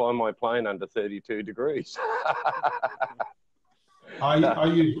don't want to fly my plane under 32 degrees. I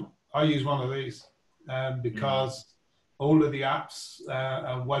use one of these because all of the apps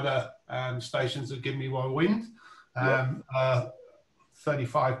and weather stations that give me my wind are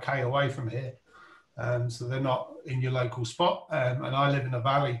 35k away from here, so they're not in your local spot. And I live in a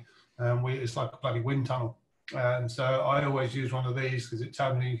valley, and it's like a bloody wind tunnel. So I always use one of these because it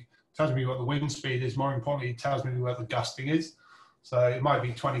tells me what the wind speed is. More importantly, it tells me where the gusting is. So it might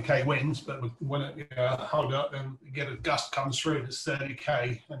be 20k winds, but when it hold up and you get a gust comes through, it's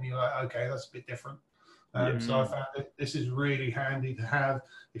 30k, and you're like, okay, that's a bit different. So I found that this is really handy to have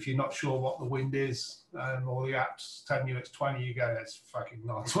if you're not sure what the wind is, or the app's telling you it's 20, you go, that's fucking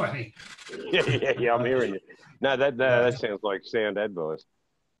not 20. Yeah, I'm hearing you. No, that sounds like sound advice.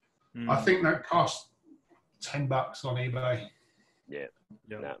 I think that cost $10 on eBay. Yeah.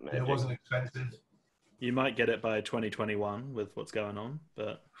 Yep. No, It wasn't expensive. You might get it by 2021 with what's going on,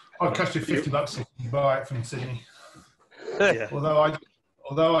 but It cost you $50 if you buy it from Sydney. yeah,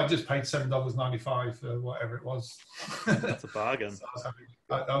 Although I just paid $7.95 for whatever it was. that's a bargain. So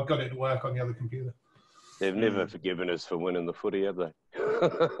I've got it to work on the other computer. They've never forgiven us for winning the footy, have they?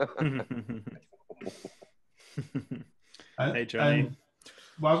 Hey, Johnny. And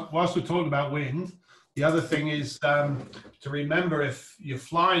whilst we're talking about wind, the other thing is to remember, if you're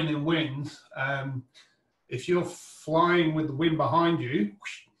flying in wind, if you're flying with the wind behind you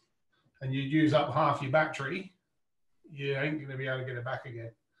and you use up half your battery, you ain't going to be able to get it back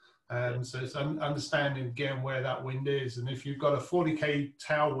again. So it's understanding again where that wind is. And if you've got a 40k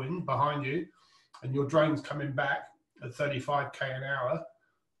tailwind behind you and your drone's coming back at 35k an hour,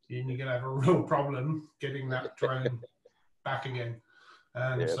 then you're going to have a real problem getting that drone back again.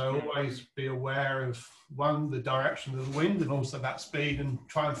 So always be aware of, one, the direction of the wind, and also that speed, and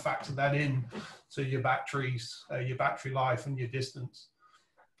try and factor that in to your batteries, your battery life and your distance.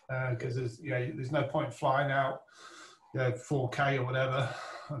 Because there's no point flying out 4K or whatever.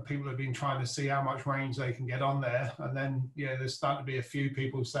 People have been trying to see how much range they can get on there, and then there's starting to be a few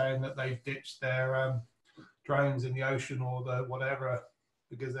people saying that they've ditched their drones in the ocean or the whatever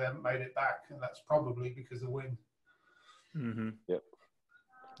because they haven't made it back, and that's probably because of wind. Mm-hmm. Yep.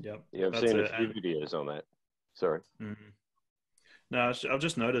 Yeah, I've That's seen a few videos on that. Sorry. Mm-hmm. No, I've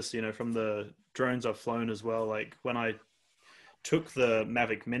just noticed, from the drones I've flown as well, like when I took the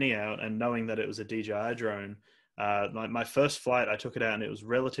Mavic Mini out and knowing that it was a DJI drone, my first flight, I took it out and it was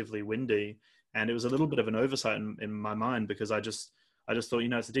relatively windy, and it was a little bit of an oversight in my mind because I just thought,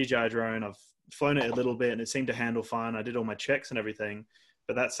 it's a DJI drone. I've flown it a little bit and it seemed to handle fine. I did all my checks and everything,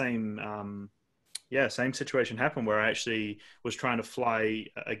 but that same situation happened where I actually was trying to fly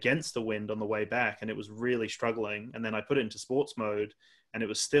against the wind on the way back, and it was really struggling. And then I put it into sports mode, and it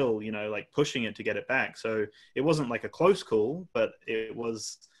was still, like pushing it to get it back. So it wasn't like a close call, but it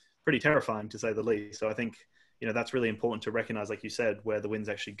was pretty terrifying to say the least. So I think, that's really important to recognize, like you said, where the wind's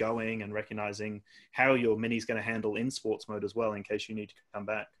actually going, and recognizing how your Mini's going to handle in sports mode as well, in case you need to come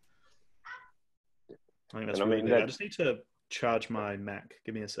back. I think that's really good. I just need to charge my Mac.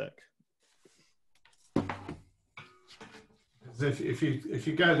 Give me a sec. If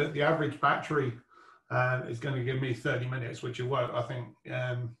you go that the average battery is going to give me 30 minutes, which it won't. I think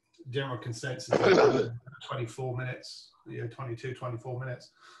general consensus is 24 minutes, 22, 24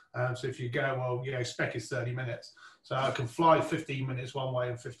 minutes. So if you go, well, spec is 30 minutes. So I can fly 15 minutes one way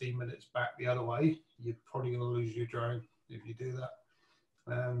and 15 minutes back the other way. You're probably going to lose your drone if you do that.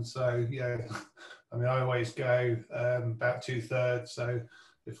 So, I mean, I always go about 2/3. So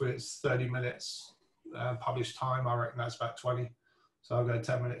if it's 30 minutes published time, I reckon that's about 20. So I'll go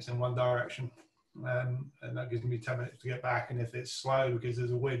 10 minutes in one direction. And that gives me 10 minutes to get back. And if it's slow because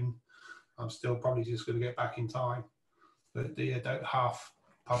there's a wind, I'm still probably just going to get back in time. But don't half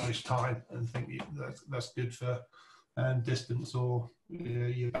publish time and think that's good for distance or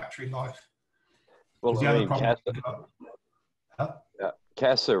your battery life. Well, I mean,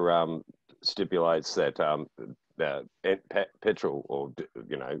 CASA stipulates that petrol or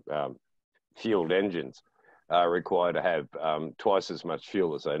fueled engines are required to have twice as much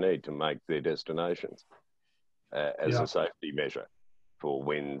fuel as they need to make their destinations as a safety measure for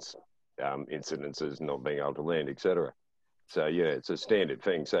winds, incidences, not being able to land, etc. So, it's a standard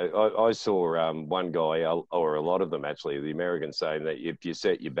thing. So I saw one guy, or a lot of them actually, the Americans, saying that if you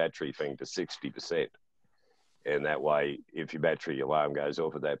set your battery thing to 60%, and that way, if your battery alarm goes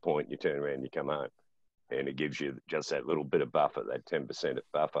off at that point, you turn around and you come home. And it gives you just that little bit of buffer, that 10%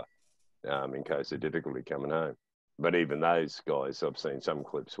 buffer, in case of difficulty coming home. But even those guys, I've seen some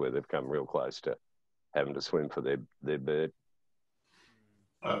clips where they've come real close to having to swim for their bird.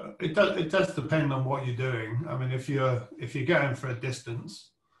 It does depend on what you're doing. I mean, if you're going for a distance,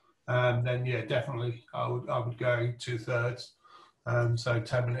 then definitely I would go 2/3. So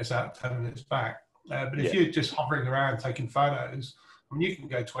 10 minutes out, 10 minutes back. But if you're just hovering around taking photos, I mean, you can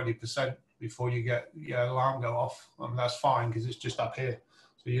go 20% before you get your alarm go off. I mean, that's fine because it's just up here.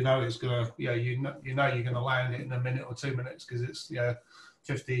 So it's gonna, you're gonna land it in a minute or 2 minutes because it's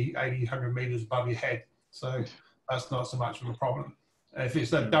 50, 80, 100 meters above your head. So that's not so much of a problem. If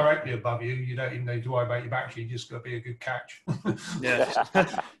it's directly above you, you don't even need to worry about your battery. You just got to be a good catch.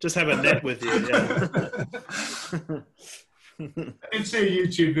 Just have a net with you. I did see a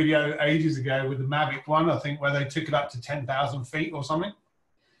YouTube video ages ago with the Mavic one, I think, where they took it up to 10,000 feet or something,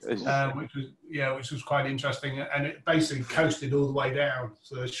 which was quite interesting. And it basically coasted all the way down.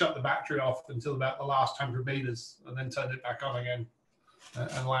 So they shut the battery off until about the last 100 meters and then turned it back on again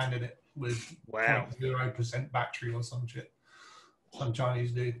and landed it with 0% battery or some shit. Some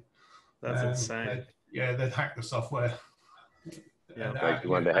Chinese dude. That's insane. They'd hacked the software. Makes you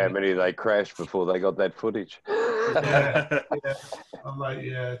wonder how many they crashed before they got that footage. I'm like,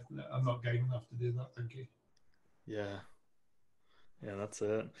 I'm not game enough to do that, thank you. Yeah, that's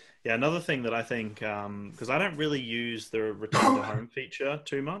it. Yeah, another thing that I think, because I don't really use the return to home feature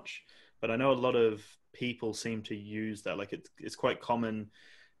too much, but I know a lot of people seem to use that. Like it's quite common,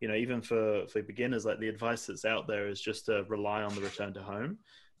 even for beginners, like the advice that's out there is just to rely on the return to home.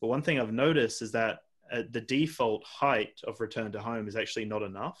 But one thing I've noticed is that the default height of return to home is actually not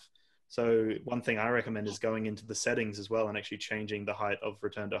enough. So one thing I recommend is going into the settings as well and actually changing the height of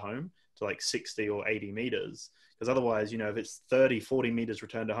return to home to like 60 or 80 meters. Because otherwise, if it's 30, 40 meters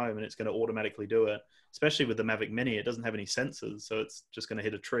return to home and it's going to automatically do it, especially with the Mavic Mini, it doesn't have any sensors. So it's just going to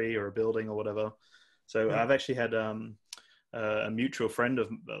hit a tree or a building or whatever. So I've actually had a mutual friend of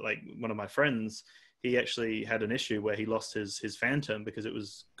one of my friends, he actually had an issue where he lost his Phantom because it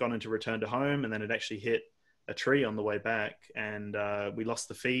was gone into return to home and then it actually hit a tree on the way back and we lost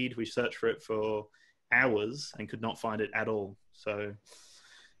the feed. We searched for it for hours and could not find it at all. So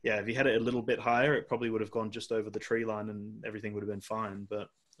if you had it a little bit higher, it probably would have gone just over the tree line and everything would have been fine. But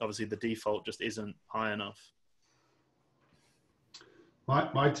obviously the default just isn't high enough.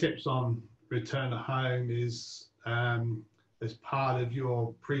 My tips on return to home is as part of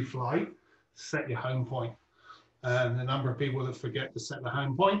your pre-flight, set your home point. The number of people that forget to set the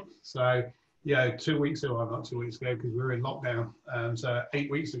home point. So 2 weeks ago, not 2 weeks ago, because we were in lockdown. So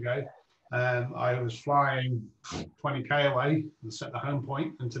 8 weeks ago, I was flying 20K away and set the home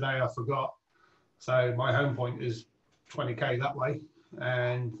point, and today I forgot. So my home point is 20K that way,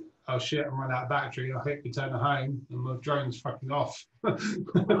 and oh shit, I'm running out of battery. I hit return to home, and my drone's fucking off.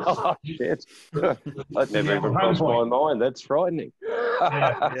 Oh shit! That never even crossed my mind. That's frightening.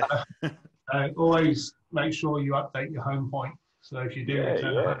 Always make sure you update your home point. So if you do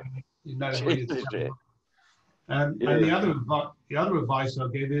return home, you know where you're and the other advice I'll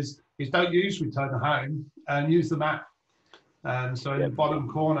give is don't use return to home and use the map. So in the bottom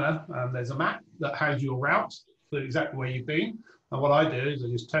corner, there's a map that has your route for exactly where you've been. And what I do is I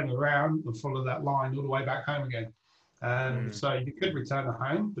just turn it around and follow that line all the way back home again. So you could return to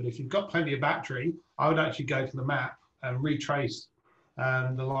home, but if you've got plenty of battery, I would actually go to the map and retrace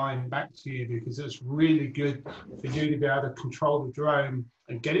the line back to you, because it's really good for you to be able to control the drone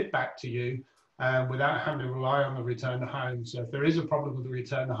and get it back to you without having to rely on the return to home. So if there is a problem with the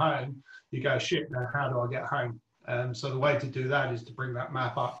return to home, you go, shit, now how do I get home? So the way to do that is to bring that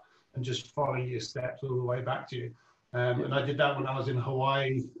map up and just follow your steps all the way back to you. And I did that when I was in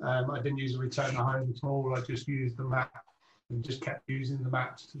Hawaii. I didn't use a return to home at all. I just used the map and just kept using the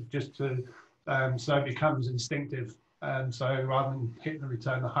maps so it becomes instinctive. So rather than hitting the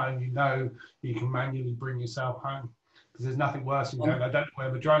return to home, you can manually bring yourself home, because there's nothing worse than going, I don't know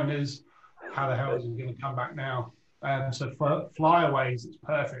where the drone is. How the hell is it going to come back now? So for flyaways, it's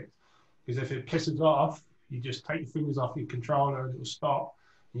perfect, because if it pisses off, you just take your fingers off your controller and it will stop.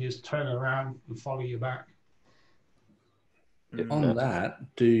 And you just turn it around and follow you back. On that,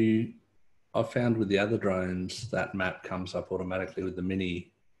 I found with the other drones, that map comes up automatically. With the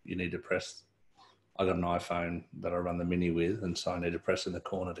Mini, you need to press. I got an iPhone that I run the Mini with, and so I need to press in the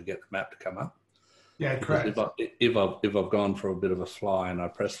corner to get the map to come up. Yeah, correct. If I've gone for a bit of a fly and I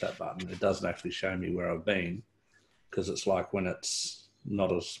press that button, it doesn't actually show me where I've been, because it's like when it's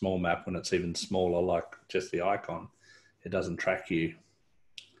not a small map, when it's even smaller, like just the icon, it doesn't track you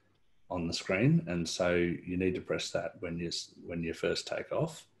on the screen, and so you need to press that when you first take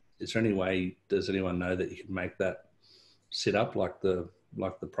off. Is there any way? Does anyone know that you can make that sit up like the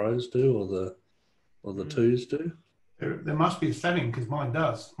pros do or the twos do? There must be a setting, because mine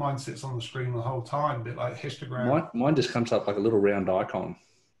does. Mine sits on the screen the whole time, a bit like histogram. Mine just comes up like a little round icon.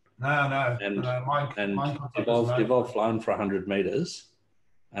 No. If I've flown for 100 meters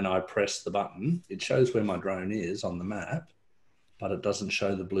and I press the button, it shows where my drone is on the map, but it doesn't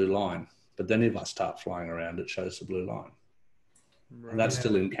show the blue line. But then if I start flying around, it shows the blue line. Right. And that's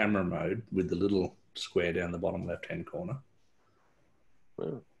still in camera mode with the little square down the bottom left-hand corner.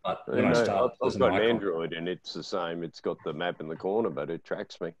 Well, but when I start, I've got an Android and it's the same. It's got the map in the corner, but it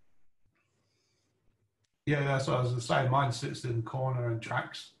tracks me. Yeah, that's what I was going to say. Mine sits in the corner and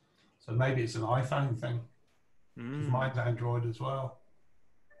tracks. So maybe it's an iPhone thing. Mine's Android as well.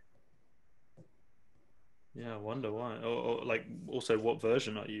 Yeah, I wonder why. Or like, also, what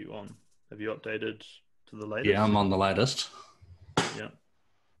version are you on? Have you updated to the latest? Yeah, I'm on the latest. Yeah.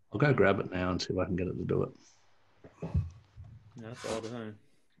 I'll go grab it now and see if I can get it to do it. Yeah, that's odd, huh?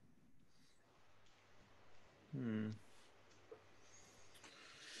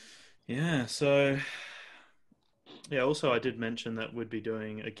 Yeah, so... Yeah, also I did mention that we'd be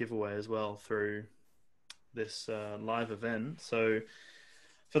doing a giveaway as well through this live event. So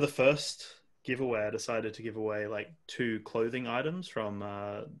for the first giveaway, I decided to give away like 2 clothing items from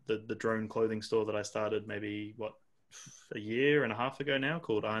the drone clothing store that I started maybe, a year and a half ago now,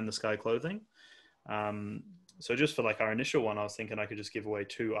 called Eye in the Sky Clothing. So just for like our initial one, I was thinking I could just give away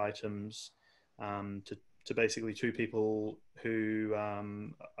 2 items to basically 2 people who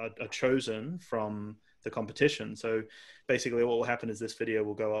are chosen from the competition. So basically what will happen is this video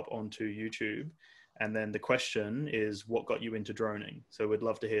will go up onto YouTube, and then the question is, what got you into droning? So we'd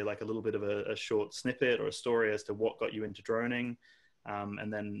love to hear like a little bit of a short snippet or a story as to what got you into droning.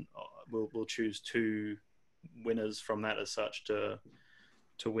 And then we'll choose 2 winners from that as such to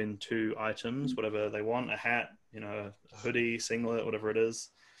win 2 items, whatever they want, a hat, a hoodie, singlet, whatever it is.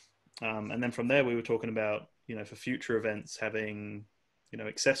 And then from there, we were talking about, for future events, having,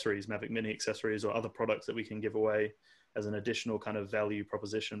 accessories, Mavic Mini accessories or other products that we can give away as an additional kind of value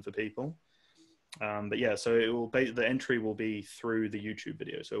proposition for people. But yeah, so the entry will be through the YouTube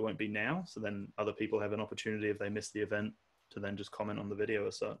video. So it won't be now. So then other people have an opportunity, if they miss the event, to then just comment on the video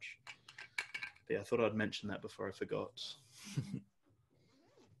as such. But yeah, I thought I'd mention that before I forgot.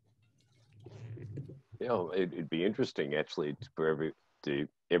 Yeah, it'd be interesting actually for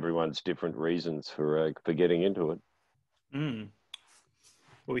everyone's different reasons for getting into it.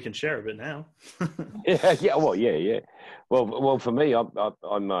 Well, we can share a bit now. yeah. Well, for me,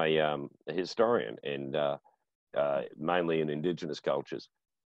 I'm a historian, and mainly in Indigenous cultures,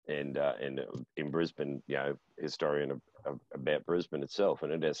 and in Brisbane, historian about Brisbane itself,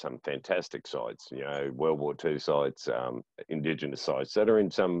 and it has some fantastic sites, World War II sites, Indigenous sites that are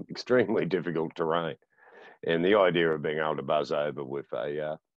in some extremely difficult terrain, and the idea of being able to buzz over with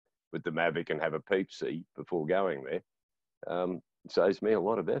the Mavic and have a peep seat before going there. Saves me a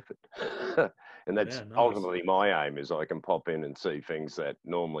lot of effort. And that's ultimately my aim, is I can pop in and see things that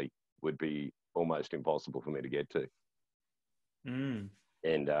normally would be almost impossible for me to get to.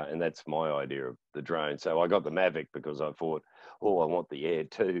 And that's my idea of the drone. So I got the Mavic because I thought, I want the Air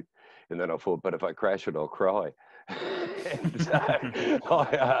too. And then I thought, but if I crash it, I'll cry. And so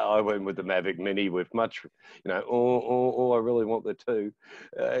I went with the Mavic Mini with much, I really want the 2.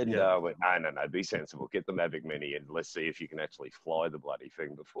 And I went, no, be sensible. Get the Mavic Mini and let's see if you can actually fly the bloody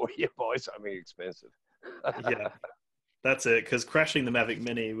thing before you buy something expensive. Yeah, that's it. Because crashing the Mavic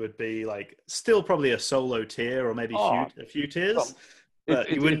Mini would be like still probably a solo tier or maybe a few tiers. Well,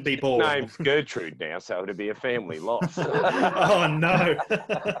 but you wouldn't be bored. Its name's Gertrude now, so it'd be a family loss. Oh, no.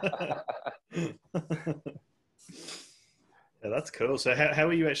 Yeah, that's cool. So how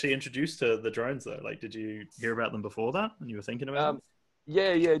were you actually introduced to the drones, though? Like, did you hear about them before that and you were thinking about them?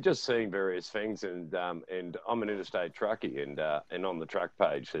 Yeah, just seeing various things. And I'm an interstate truckie, and on the truck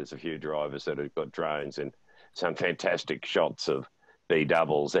page, there's a few drivers that have got drones and some fantastic shots of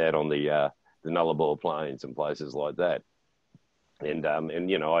B-doubles out on the Nullarbor Plains and places like that. And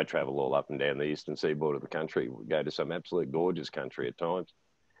I travel all up and down the eastern seaboard of the country. We go to some absolute gorgeous country at times.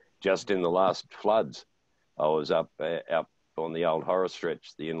 Just in the last floods, I was up on the old horror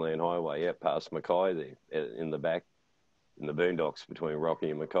stretch, the inland highway, out past Mackay there, in the back, in the boondocks between Rocky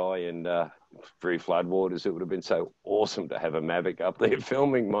and Mackay, and through floodwaters. It would have been so awesome to have a Mavic up there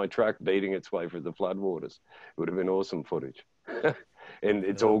filming my truck beating its way through the floodwaters. It would have been awesome footage. And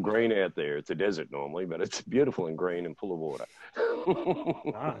it's all green out there. It's a desert normally, but it's beautiful and green and full of water.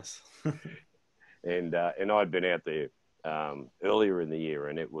 Nice. And I'd been out there earlier in the year,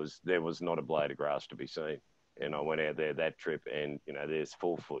 and there was not a blade of grass to be seen. And I went out there that trip, and there's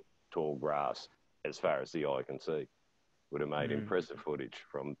 4-foot tall grass as far as the eye can see. Would have made impressive footage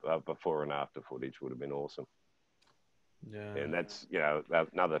from before and after footage. Would have been awesome. Yeah. And that's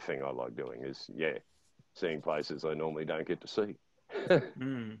another thing I like doing is seeing places I normally don't get to see.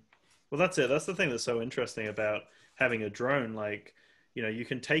 Well, that's it. That's the thing that's so interesting about having a drone. Like, you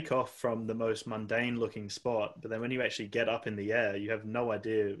can take off from the most mundane looking spot, but then when you actually get up in the air, you have no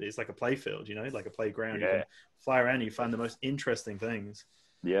idea. It's like a playfield, like a playground. Yeah. You can fly around and you find the most interesting things.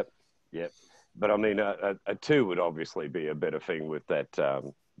 Yep. But I mean, a 2 would obviously be a better thing with that,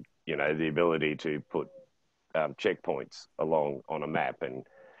 the ability to put checkpoints along on a map and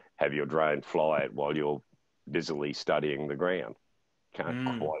have your drone fly it while you're busily studying the ground.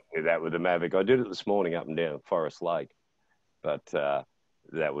 Can't quite do that with the Mavic. I did it this morning up and down Forest Lake, but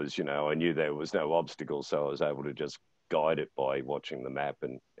that was, I knew there was no obstacle, so I was able to just guide it by watching the map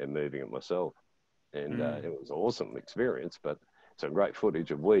and moving it myself. And it was an awesome experience, but some great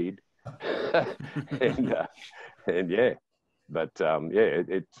footage of weed. and yeah, but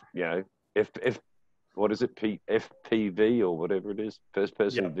if what is it, FPV or whatever it is, first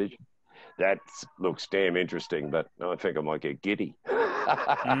person vision, that looks damn interesting, but I think I might get giddy.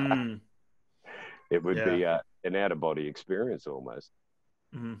 It would be an out of body experience almost.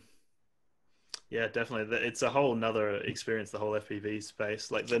 Yeah, definitely. It's a whole nother experience, the whole FPV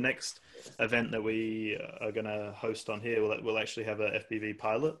space. Like the next event that we are going to host on here, we'll actually have a FPV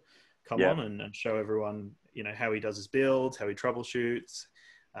pilot come on and show everyone, how he does his builds, how he troubleshoots,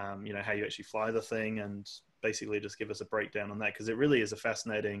 how you actually fly the thing, and basically just give us a breakdown on that, because it really is a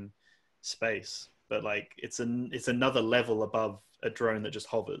fascinating space. But like it's another level above a drone that just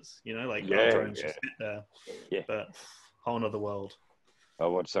hovers, our drones just sit there. But whole nother world. I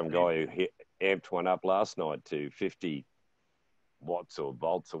watched some guy who amped one up last night to 50 watts or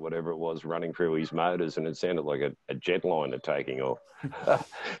volts or whatever it was running through his motors, and it sounded like a jetliner taking off.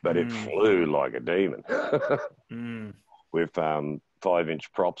 But it flew like a demon with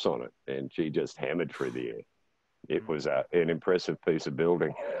 5-inch props on it, and she just hammered through the air. It was an impressive piece of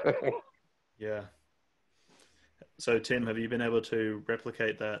building. Yeah. So, Tim, have you been able to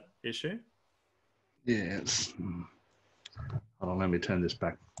replicate that issue? Yes. Hold on, let me turn this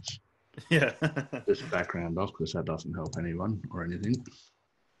back. Yeah. This background off, because that doesn't help anyone or anything.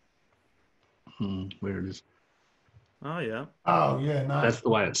 Where it is. Oh, yeah. Oh, yeah, nice. That's the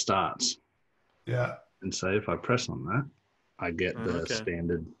way it starts. Yeah. And so if I press on that, I get the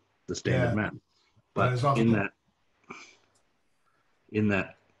standard map. But in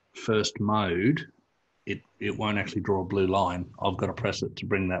that first mode, it won't actually draw a blue line. I've got to press it to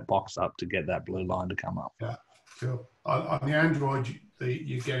bring that box up to get that blue line to come up. Yeah, cool. On the Android,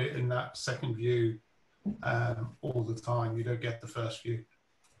 you get it in that second view all the time. You don't get the first view.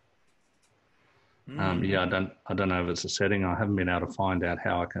 Yeah, I don't know if it's a setting. I haven't been able to find out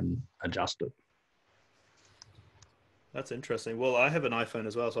how I can adjust it. That's interesting. Well, I have an iPhone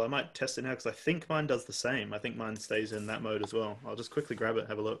as well, so I might test it now, because I think mine does the same. I think mine stays in that mode as well. I'll just quickly grab it,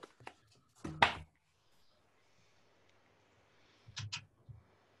 have a look.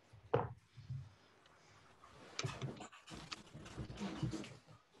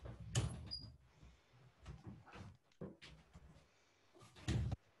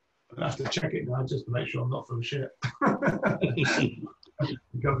 I have to check it now just to make sure I'm not full of shit.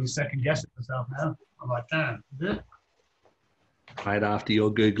 You've got to be second guessing myself now. I'm like, damn, is it? Right after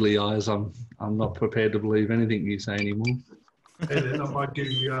your googly eyes, I'm not prepared to believe anything you say anymore. They're not my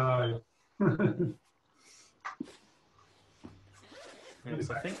googly eye. Yes,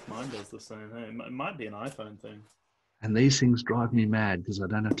 I think mine does the same. Hey, it might be an iPhone thing. And these things drive me mad because I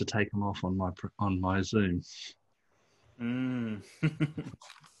don't have to take them off on my Zoom. I'm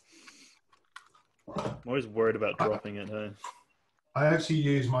always worried about dropping it. Hey, I actually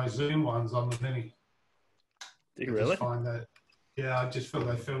use my Zoom ones on the Mini. do you I really? just find that, yeah, I just feel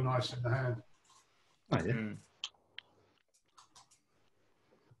they feel nice in the hand. Oh, yeah.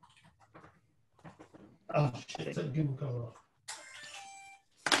 Oh shit! Take the gimbal cover off.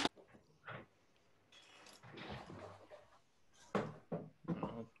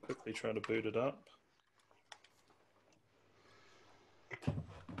 I'll quickly try to boot it up.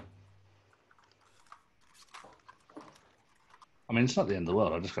 I mean, it's not the end of the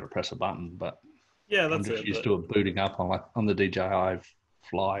world. I just got to press a button, but Yeah, I'm that's just it. used to it booting up on the DJI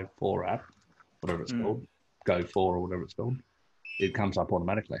Fly 4 app, whatever it's called, Go 4 or whatever it's called. It comes up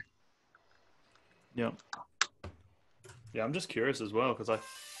automatically. Yeah. Yeah, I'm just curious as well because I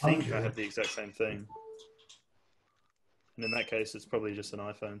think I have the exact same thing. And in that case, it's probably just an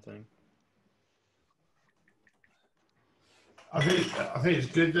iPhone thing. I think it's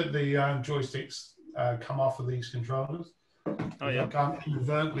good that the joysticks come off of these controllers. Oh yeah. I can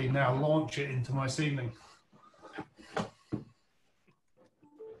inadvertently now launch it into my ceiling.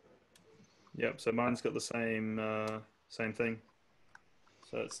 Yep. So mine's got the same thing.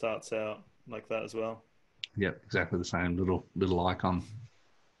 So it starts out like that as well. Yep, exactly the same little icon.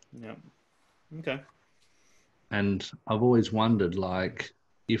 Yep. Okay. And I've always wondered, like,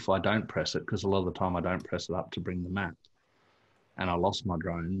 if I don't press it, because a lot of the time I don't press it up to bring the map, and I lost my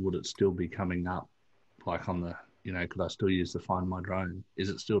drone, would it still be coming up, like on the, could I still use the Find My Drone? Is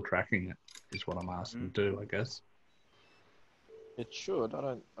it still tracking it? Is what I'm asking to do, I guess. It should.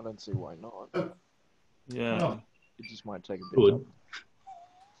 I don't see why not. Yeah. Oh, It just might take a bit. Good.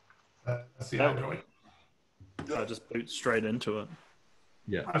 that's the Android. I just boot straight into it.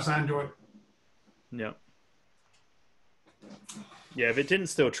 Yeah. That's Android. Yep. Yeah, if it didn't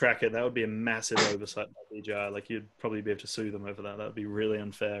still track it, that would be a massive oversight by DJI. Like, you'd probably be able to sue them over that. That would be really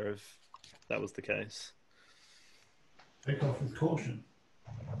unfair if that was the case. Take off with caution.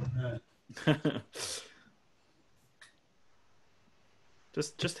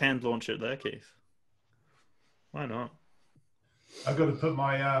 Just hand launch it there, Keith. Why not? I've got to put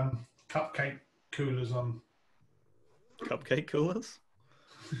my cupcake coolers on. Cupcake coolers?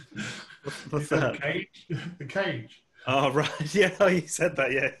 What's The that? cage. The cage. Oh, right. Yeah, oh, you said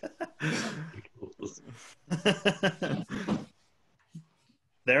that, yeah.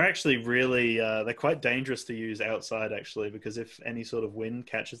 They're actually really, they're quite dangerous to use outside, actually, because if any sort of wind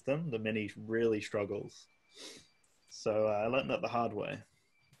catches them, the Mini really struggles. So I learned that the hard way.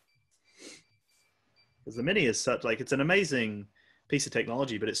 Because the Mini is such, like, it's an amazing piece of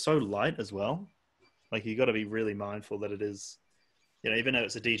technology, but it's so light as well. Like, you got to be really mindful that it is, even though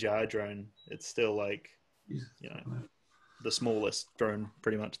it's a DJI drone, it's still like, the smallest drone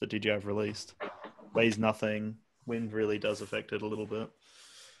pretty much that DJI have released. Weighs nothing. Wind really does affect it a little bit.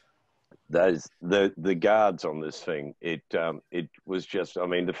 Those the guards on this thing, it was just, I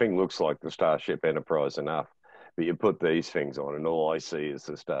mean, the thing looks like the Starship Enterprise enough, but you put these things on and all I see is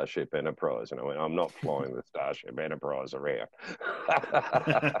the Starship Enterprise, and I mean, I'm not flying the Starship Enterprise around.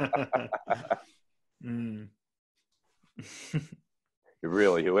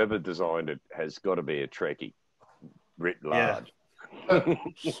 Really, whoever designed it has got to be a Trekkie, writ large.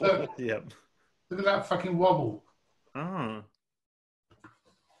 Yep. Look at that fucking wobble. Oh.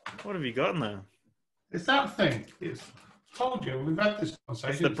 What have you got in there? It's that thing. It's told you, we've had this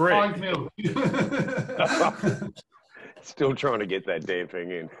conversation. It's the brick. 5 mil. Still trying to get that damn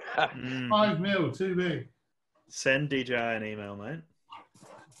thing in. 5 mil, too big. Send DJI an email, mate.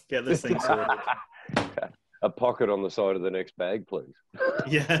 Get this thing sorted. A pocket on the side of the next bag, please.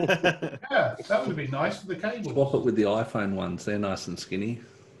 Yeah. Yeah, that would be nice for the cable. Swap it with the iPhone ones. They're nice and skinny.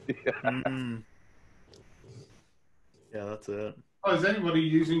 Yeah, that's it. Oh, is anybody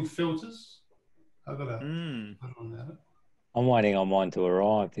using filters? I've got a. I'm waiting on mine to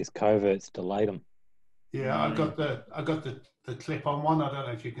arrive. This covert's delayed them. Yeah, I got the clip-on one. I don't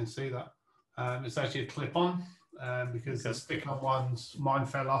know if you can see that. It's actually a clip-on because the stick-on ones, mine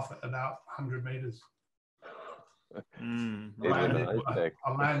fell off at about 100 meters. I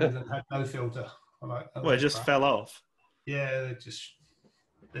landed and had no filter. Well, it just fell off. Yeah,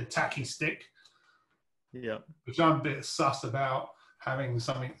 they're tacky stick. Yeah. Which I'm a bit sus about. having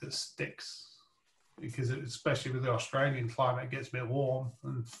something that sticks, because especially with the Australian climate, it gets a bit warm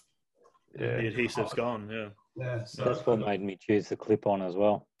and the adhesive's gone. Yeah. Yeah, so That's what made me choose the clip-on as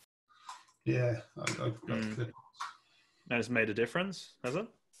well. yeah, I've got clip. And it's made a difference, has it?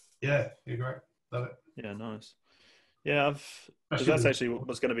 Yeah, you're great. Love it. Yeah, nice. Yeah, because that's actually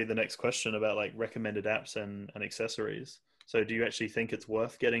was going to be the next question about like recommended apps and accessories. So do you actually think it's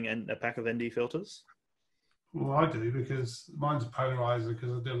worth getting a pack of ND filters? Well, I do, because mine's a polarizer,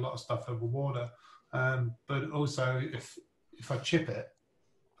 because I do a lot of stuff over water. But also, if I chip it,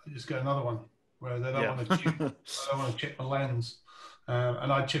 I just get another one. Whereas I don't want to chip. I don't want to chip a lens.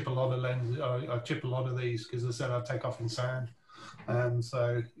 And I chip a lot of lenses. I chip a lot of these because I said I take off in sand.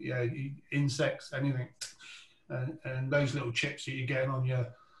 So yeah, insects, anything, and those little chips that you're getting on your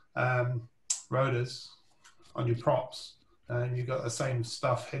rotors, on your props, and you've got the same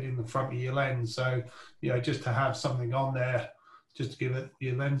stuff hitting the front of your lens. So just to have something on there, just to give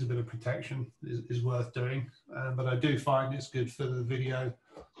your lens a bit of protection is worth doing. But I do find it's good for the video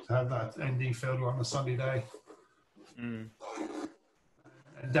to have that ND filter on a sunny day. And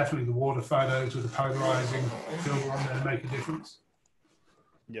definitely the water photos with the polarizing filter on there make a difference.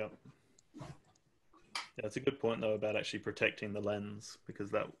 Yeah. Yeah, it's a good point though about actually protecting the lens,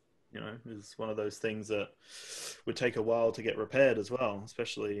 because that is one of those things that would take a while to get repaired as well,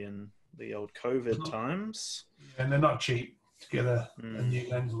 especially in the old COVID times. And they're not cheap to get a new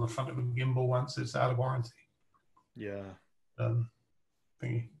lens on the front of a gimbal once it's out of warranty. Yeah.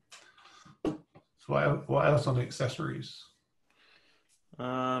 Thingy. So what else on the accessories?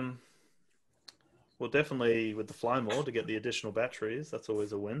 Well, definitely with the Fly More to get the additional batteries. That's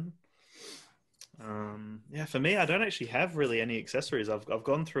always a win. Yeah, for me, I don't actually have really any accessories. I've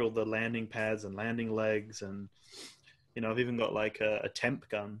gone through all the landing pads and landing legs, and I've even got like a temp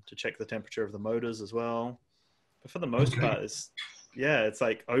gun to check the temperature of the motors as well. But for the most part, it's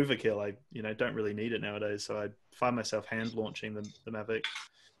like overkill. I don't really need it nowadays, so I find myself hand launching the Mavic,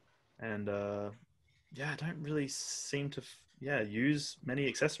 and I don't really seem to use many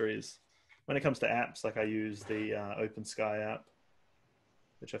accessories. When it comes to apps, like I use the Open Sky app,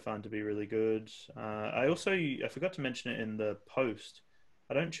 which I find to be really good. I forgot to mention it in the post.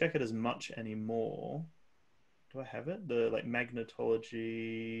 I don't check it as much anymore. Do I have it? The like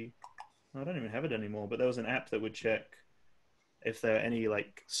magnetology. I don't even have it anymore. But there was an app that would check if there are any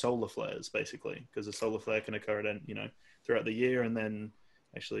like solar flares, basically, because a solar flare can occur at throughout the year, and then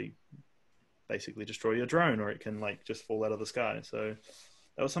actually basically destroy your drone, or it can like just fall out of the sky. So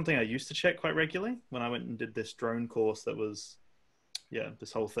that was something I used to check quite regularly when I went and did this drone course. That was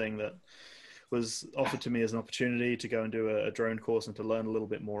this whole thing that was offered to me as an opportunity to go and do a drone course and to learn a little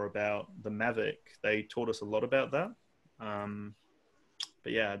bit more about the Mavic. They taught us a lot about that.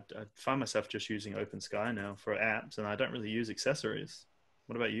 But yeah, I find myself just using Open Sky now for apps, and I don't really use accessories.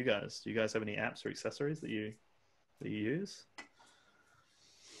 What about you guys? Do you guys have any apps or accessories that you use?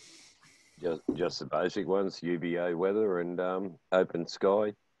 Just the basic ones: UVA weather and Open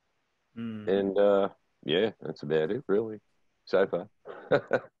Sky. And that's about it, really. So far.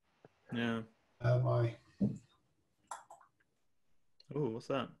 Yeah. My what's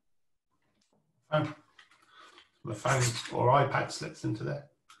that? The phone or iPad slips into there.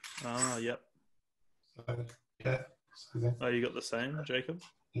 Ah, yep. So, yeah. Oh, you got the same, Jacob?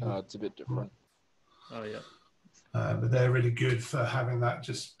 It's a bit different. Oh, yeah. But they're really good for having that.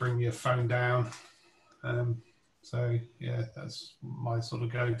 Just bring your phone down. So yeah, that's my sort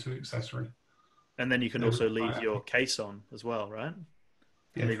of go-to accessory. And then you can also leave your case on as well, right?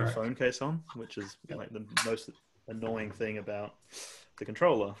 You leave your phone case on, which is like the most annoying thing about the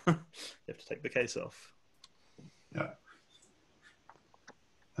controller. You have to take the case off. Yeah.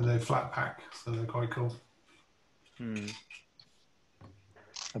 And they're flat pack, so they're quite cool.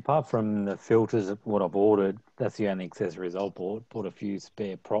 Apart from the filters of what I've ordered, that's the only accessories I bought. Bought a few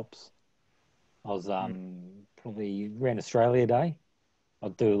spare props. I was probably around Australia Day. I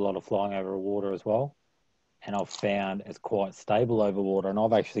do a lot of flying over water as well. And I've found it's quite stable over water. And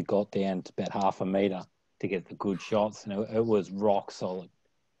I've actually got down to about 1/2 meter to get the good shots. And it was rock solid.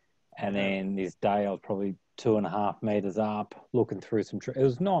 And then this day I was probably 2.5 meters up, looking through some trees. It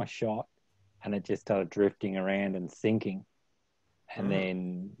was a nice shot. And it just started drifting around and sinking. And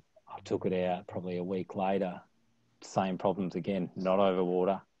then I took it out probably a week later. Same problems again, not over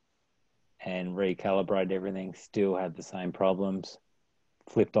water. And recalibrated everything, still had the same problems.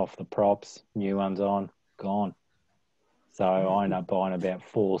 Flipped off the props, new ones on, gone. So I ended up buying about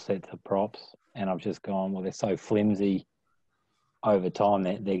 4 sets of props, and I've just gone, well, they're so flimsy over time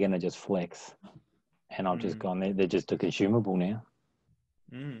that they're going to just flex. And I've just gone, they're just a consumable now.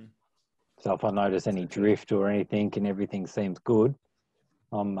 So if I notice any drift or anything and everything seems good,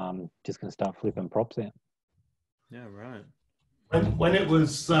 I'm just going to start flipping props out. Yeah, right. When it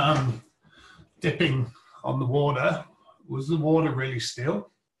was dipping on the water, was the water really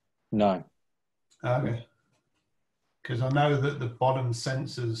still? No. Okay. Because I know that the bottom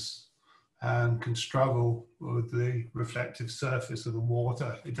sensors can struggle with the reflective surface of the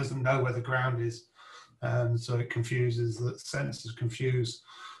water. It doesn't know where the ground is, and so it confuses, the sensors confuse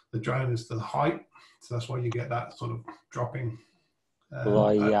the drone as to the height. So that's why you get that sort of dropping. Well,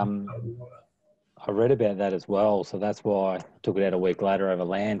 I read about that as well, so that's why I took it out a week later over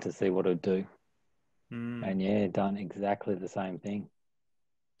land to see what it would do. And yeah, done exactly the same thing.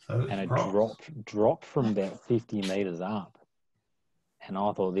 So and it dropped from about 50 meters up. And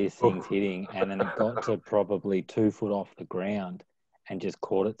I thought this thing's hitting, and then it got to probably 2 foot off the ground and just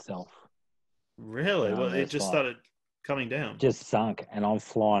caught itself. Really? Well, it just started coming down. Just sunk, and I'm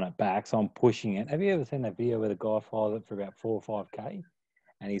flying it back, so I'm pushing it. Have you ever seen that video where the guy flies it for about 4 or 5K,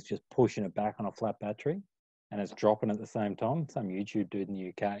 and he's just pushing it back on a flat battery, and it's dropping at the same time? Some YouTube dude in the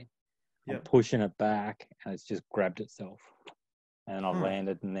UK. I'm pushing it back, and it's just grabbed itself. And I've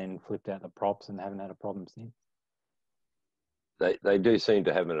landed and then flipped out the props and haven't had a problem since. They do seem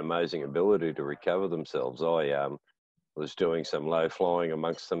to have an amazing ability to recover themselves. I was doing some low flying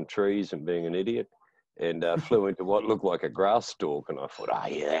amongst some trees and being an idiot, and flew into what looked like a grass stalk, and I thought, oh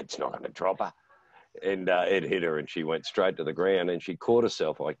yeah, that's not going to drop her. And it hit her, and she went straight to the ground, and she caught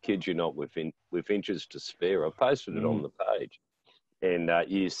herself, I kid you not, with inches to spare. I posted it on the page, and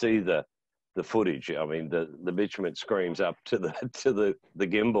you see the footage. I mean, the bitumen screams up to the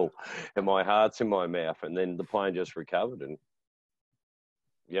gimbal, and my heart's in my mouth, and then the plane just recovered, and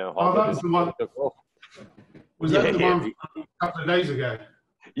that was the one. Was that the one a couple of days ago?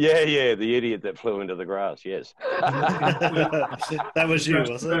 Yeah, the idiot that flew into the grass. Yes, that was you,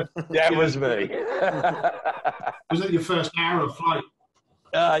 was it? That was me. Was it your first hour of flight?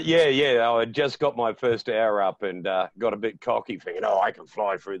 Yeah. I had just got my first hour up and got a bit cocky, thinking, "Oh, I can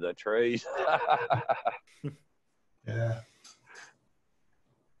fly through the trees." Yeah.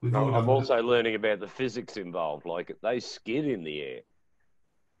 I'm also learning about the physics involved. Like, they skid in the air.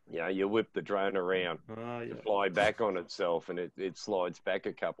 You whip the drone around to fly back on itself, and it slides back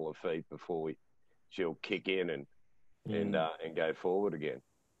a couple of feet before she'll kick in and go forward again,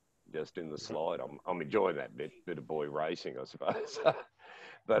 just in the slide. I'm enjoying that bit of boy racing, I suppose.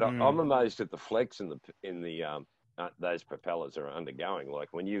 But I'm amazed at the flex in the those propellers are undergoing. Like,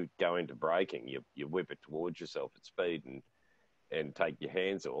 when you go into braking, you whip it towards yourself at speed and take your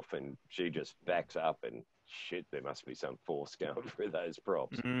hands off, and she just backs up, and shit, there must be some force going through those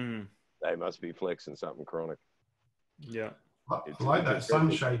props. They must be flexing something chronic. Yeah. I like that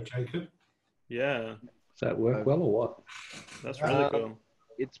sunshade, Jacob. Yeah. Does that work well or what? That's really cool.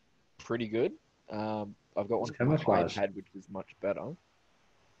 It's pretty good. I've got one How from my much iPad, which is much better,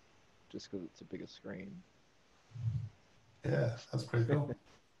 just because it's a bigger screen. Yeah, that's pretty cool.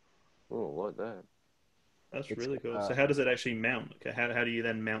 Oh, I like that. That's really cool. So how does it actually mount? Okay, how do you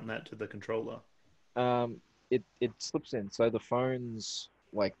then mount that to the controller? It slips in. So the phone's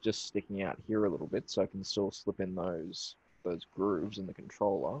like just sticking out here a little bit, so I can still slip in those grooves in the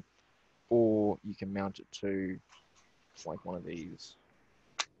controller, or you can mount it to like one of these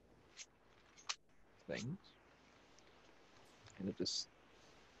things, and it just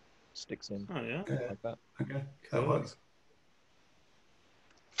sticks in. Oh yeah, like that. Okay, that works.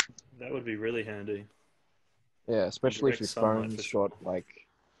 That would be really handy. Yeah, especially if your phone's got like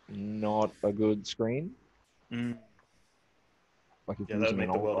not a good screen. Like if that would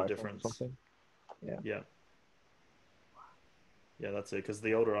make the world of difference. Yeah, that's it. Because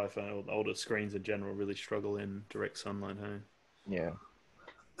the older iPhone, older screens in general, really struggle in direct sunlight. Hey. Yeah.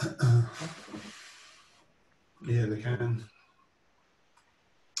 Yeah, they can.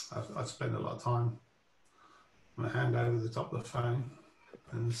 I spend a lot of time with my hand over the top of the phone.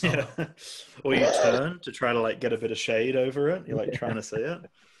 Yeah. Or you turn to try to like get a bit of shade over it. You're like trying to see it.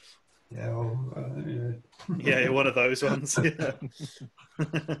 Yeah, well, yeah, one of those ones. Yeah.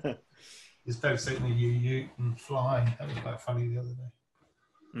 Instead of sitting in a ute and flying, that was quite funny the other day.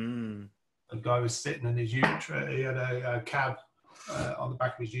 A guy was sitting in his ute. He had a cab on the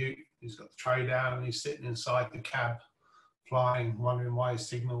back of his ute. He's got the tray down, and he's sitting inside the cab, flying, wondering why his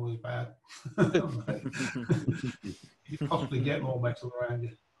signal was bad. You possibly get more metal around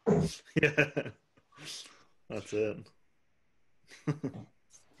you. Yeah, that's it.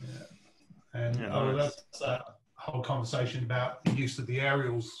 Yeah. And that's that whole conversation about the use of the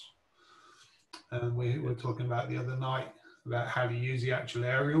aerials. And we were talking about the other night about how to use the actual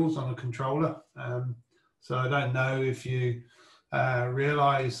aerials on a controller. So I don't know if you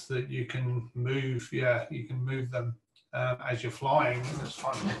realize that you can move, you can move them as you're flying. Let's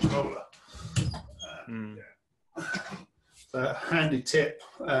find the controller. The handy tip.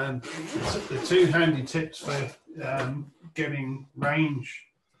 The two handy tips for getting range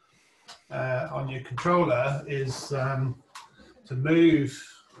on your controller is to move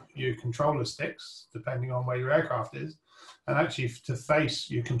your controller sticks, depending on where your aircraft is, and actually to face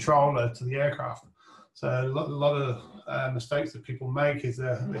your controller to the aircraft. So a lot of mistakes that people make is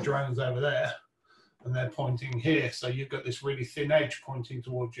the drone's over there and they're pointing here. So you've got this really thin edge pointing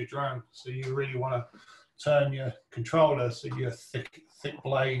towards your drone. So you really want to turn your controller so your thick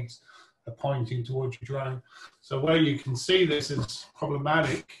blades are pointing towards your drone. So where you can see this is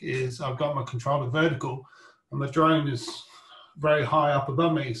problematic is I've got my controller vertical and my drone is very high up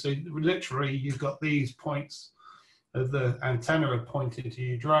above me. So literally you've got these points of the antenna are pointed to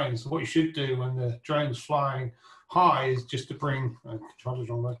your drone. So what you should do when the drone's flying high is just to bring, controller's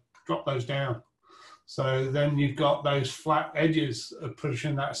wrong way, drop those down. So then you've got those flat edges of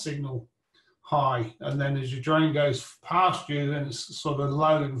pushing that signal high. And then as your drone goes past you and it's sort of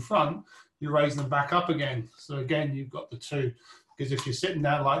low in front, you raise them back up again. So again, you've got the two. Because if you're sitting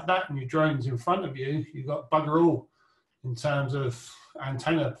there like that and your drone's in front of you, you've got bugger all in terms of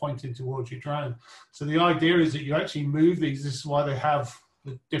antenna pointed towards your drone. So the idea is that you actually move these. This is why they have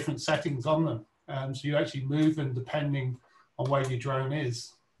the different settings on them. So you actually move them depending on where your drone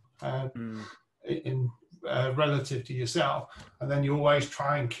is relative to yourself. And then you always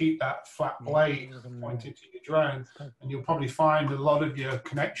try and keep that flat blade pointed to your drone. And you'll probably find a lot of your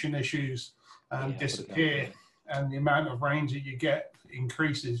connection issues disappear and the amount of range that you get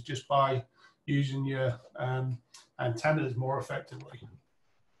increases just by using your antennas more effectively.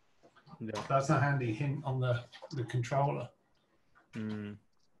 Yeah. That's a handy hint on the controller.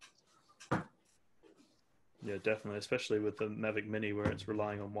 Yeah, definitely, especially with the Mavic Mini where it's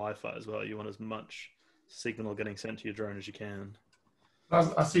relying on Wi-Fi as well. You want as much signal getting sent to your drone as you can.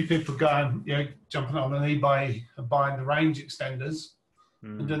 I see people going, jumping on an eBay and buying the range extenders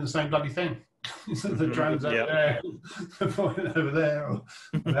and doing the same bloody thing. The drone's over there, over there, or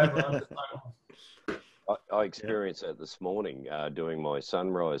whatever. I experienced that this morning doing my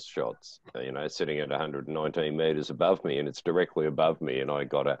sunrise shots, sitting at 119 meters above me, and it's directly above me, and I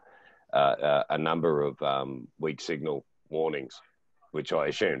got a number of weak signal warnings, which I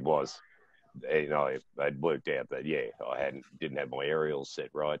assumed was, I'd worked out that, I didn't have my aerials set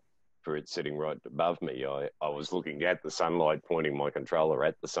right for it sitting right above me. I was looking at the sunlight, pointing my controller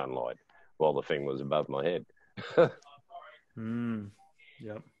at the sunlight while the thing was above my head. Yep.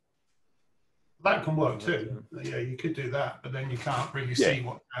 That can work too. Yeah, you could do that, but then you can't really see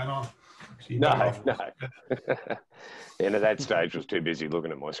what's going on. So No. And at that stage, I was too busy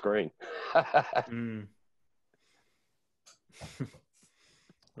looking at my screen. Yeah,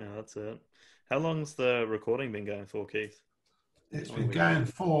 that's it. How long's the recording been going for, Keith? It's been going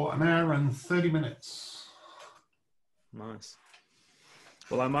for an hour and 30 minutes. Nice.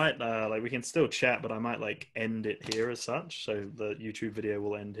 Well, I might, we can still chat, but I might, end it here as such. So the YouTube video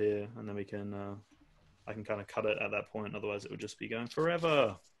will end here, and then we can, I can kind of cut it at that point. Otherwise, it would just be going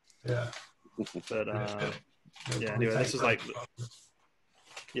forever. Yeah. But, anyway, this is well,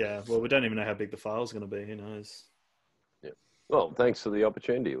 we don't even know how big the file's going to be. Who knows? Yeah. Well, thanks for the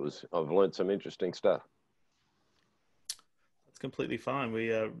opportunity. I've learned some interesting stuff. Completely fine.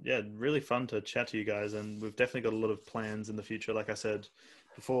 We really fun to chat to you guys, and we've definitely got a lot of plans in the future. Like I said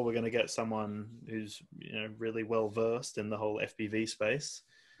before, we're going to get someone who's really well versed in the whole FPV space.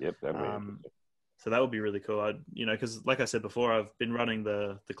 Yep. So that would be really cool. Because like I said before, I've been running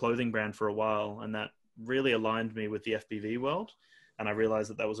the clothing brand for a while, and that really aligned me with the FPV world, and I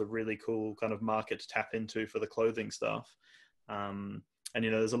realized that was a really cool kind of market to tap into for the clothing stuff. And,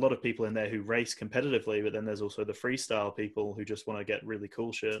 there's a lot of people in there who race competitively, but then there's also the freestyle people who just want to get really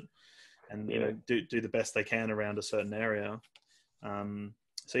cool shit and, do the best they can around a certain area.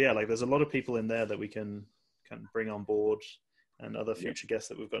 There's a lot of people in there that we can kind of bring on board and other future guests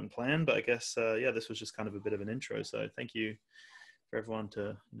that we've got in plan. But I guess, this was just kind of a bit of an intro. So thank you for everyone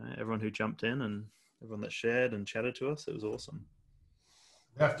everyone who jumped in and everyone that shared and chatted to us. It was awesome.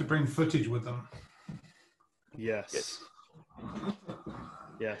 They have to bring footage with them. Yes.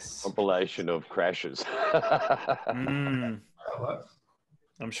 Yes. Compilation of crashes. I'm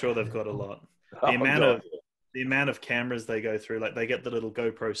sure they've got a lot. The amount of cameras they go through, they get the little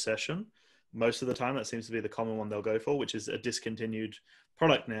GoPro session. Most of the time, that seems to be the common one they'll go for, which is a discontinued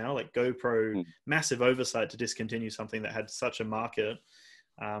product now. GoPro, massive oversight to discontinue something that had such a market.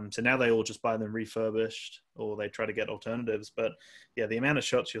 So now they all just buy them refurbished, or they try to get alternatives. But yeah, the amount of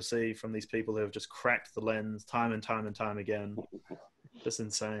shots you'll see from these people who have just cracked the lens time and time and time again, just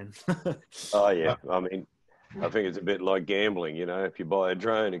insane. Oh yeah, I mean, I think it's a bit like gambling, you know. If you buy a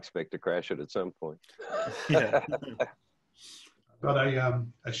drone, expect to crash it at some point. Yeah. Got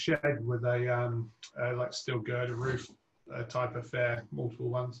a shed with a like steel girder roof type affair, multiple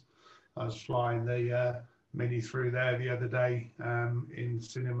ones. I was flying the Mini through there the other day in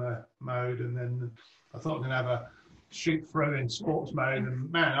cinema mode, and then I thought I'm gonna have a shoot through in sports mode, and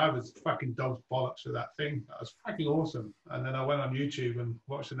man, I was fucking dog's bollocks with that thing. That was fucking awesome. And then I went on YouTube and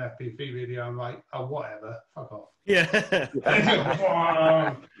watched an FPV video. I'm like, oh, whatever, fuck off. Yeah.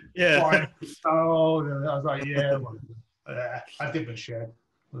 Yeah. Oh, and I was like, yeah, I did my shed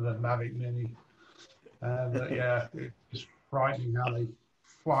with a Mavic Mini. But yeah, it's frightening how they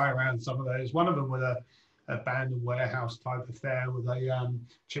fly around some of those. One of them with a abandoned warehouse type affair with a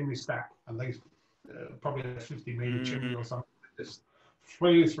chimney stack, and they probably a 50-meter chimney or something. Just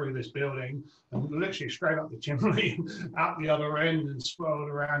flew through this building and literally straight up the chimney, out the other end, and swirled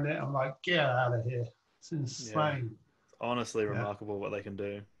around it. I'm like, get out of here! It's insane. Yeah. It's honestly remarkable what they can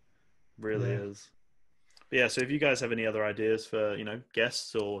do. Really is. But yeah, so if you guys have any other ideas for, you know,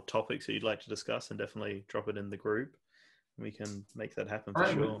 guests or topics that you'd like to discuss, then definitely drop it in the group. We can make that happen for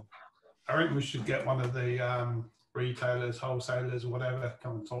sure. I reckon we should get one of the retailers, wholesalers, or whatever,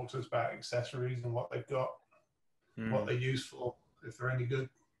 come and talk to us about accessories and what they've got, what they're used for, if they're any good.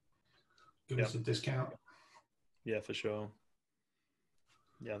 Give us a discount. Yeah, for sure.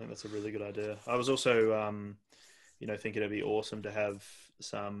 Yeah, I think that's a really good idea. I was also, you know, thinking it'd be awesome to have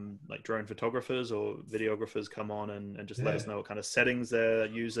some like drone photographers or videographers come on and just let us know what kind of settings they're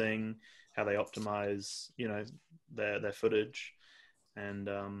using, how they optimize, you know, their footage. And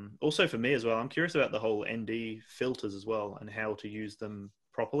also for me as well, I'm curious about the whole ND filters as well and how to use them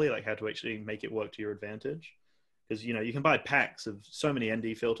properly, like how to actually make it work to your advantage. Because, you know, you can buy packs of so many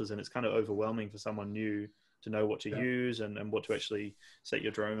ND filters and it's kind of overwhelming for someone new to know what to use and what to actually set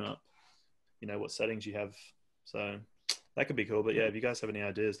your drone up, you know, what settings you have. So that could be cool. But yeah, if you guys have any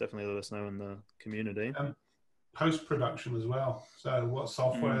ideas, definitely let us know in the community. Post-production as well. So what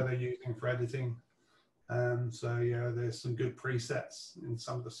software they're using for editing. So yeah, there's some good presets in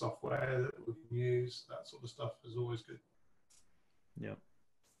some of the software that we can use. That sort of stuff is always good. Yeah,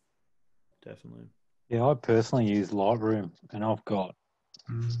 definitely. Yeah, I personally use Lightroom, and I've got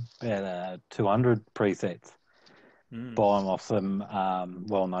about 200 presets. Buy them off some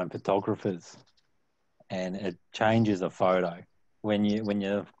well-known photographers, and it changes a photo. When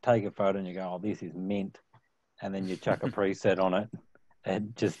you take a photo and you go, "Oh, this is mint," and then you chuck a preset on it,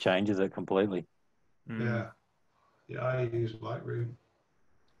 it just changes it completely. Yeah, I use Lightroom.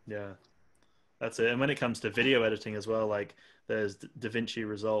 Yeah, that's it. And when it comes to video editing as well, like there's DaVinci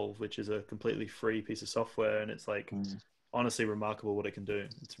Resolve, which is a completely free piece of software, and it's like honestly remarkable what it can do.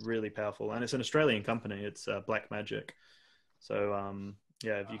 It's really powerful, and it's an Australian company. It's Black Magic. So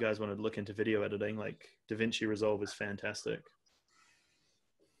yeah, if you guys want to look into video editing, like DaVinci Resolve is fantastic.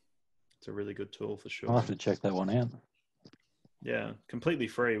 It's a really good tool for sure. I'll have to check that one out. Yeah, completely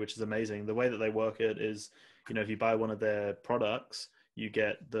free, which is amazing. The way that they work it is, you know, if you buy one of their products, you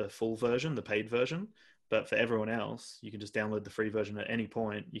get the full version, the paid version. But for everyone else, you can just download the free version at any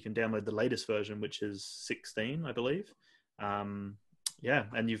point. You can download the latest version, which is 16, I believe. Yeah,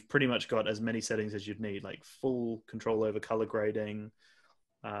 and you've pretty much got as many settings as you'd need, like full control over color grading,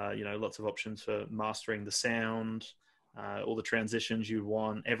 you know, lots of options for mastering the sound, all the transitions you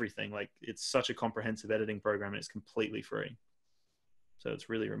want, everything. Like it's such a comprehensive editing program, and it's completely free. So it's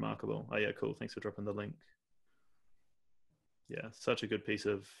really remarkable. Oh yeah, cool. Thanks for dropping the link. Yeah, such a good piece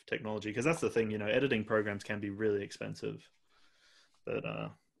of technology, because that's the thing, you know, editing programs can be really expensive. But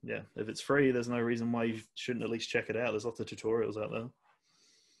yeah, if it's free, there's no reason why you shouldn't at least check it out. There's lots of tutorials out there.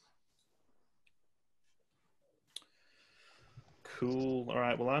 Cool. All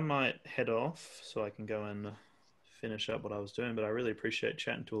right, well, I might head off so I can go and finish up what I was doing, but I really appreciate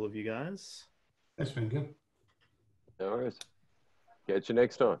chatting to all of you guys. That's been good. No worries. Catch you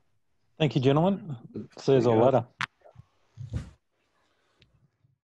next time. Thank you, gentlemen. See you all later.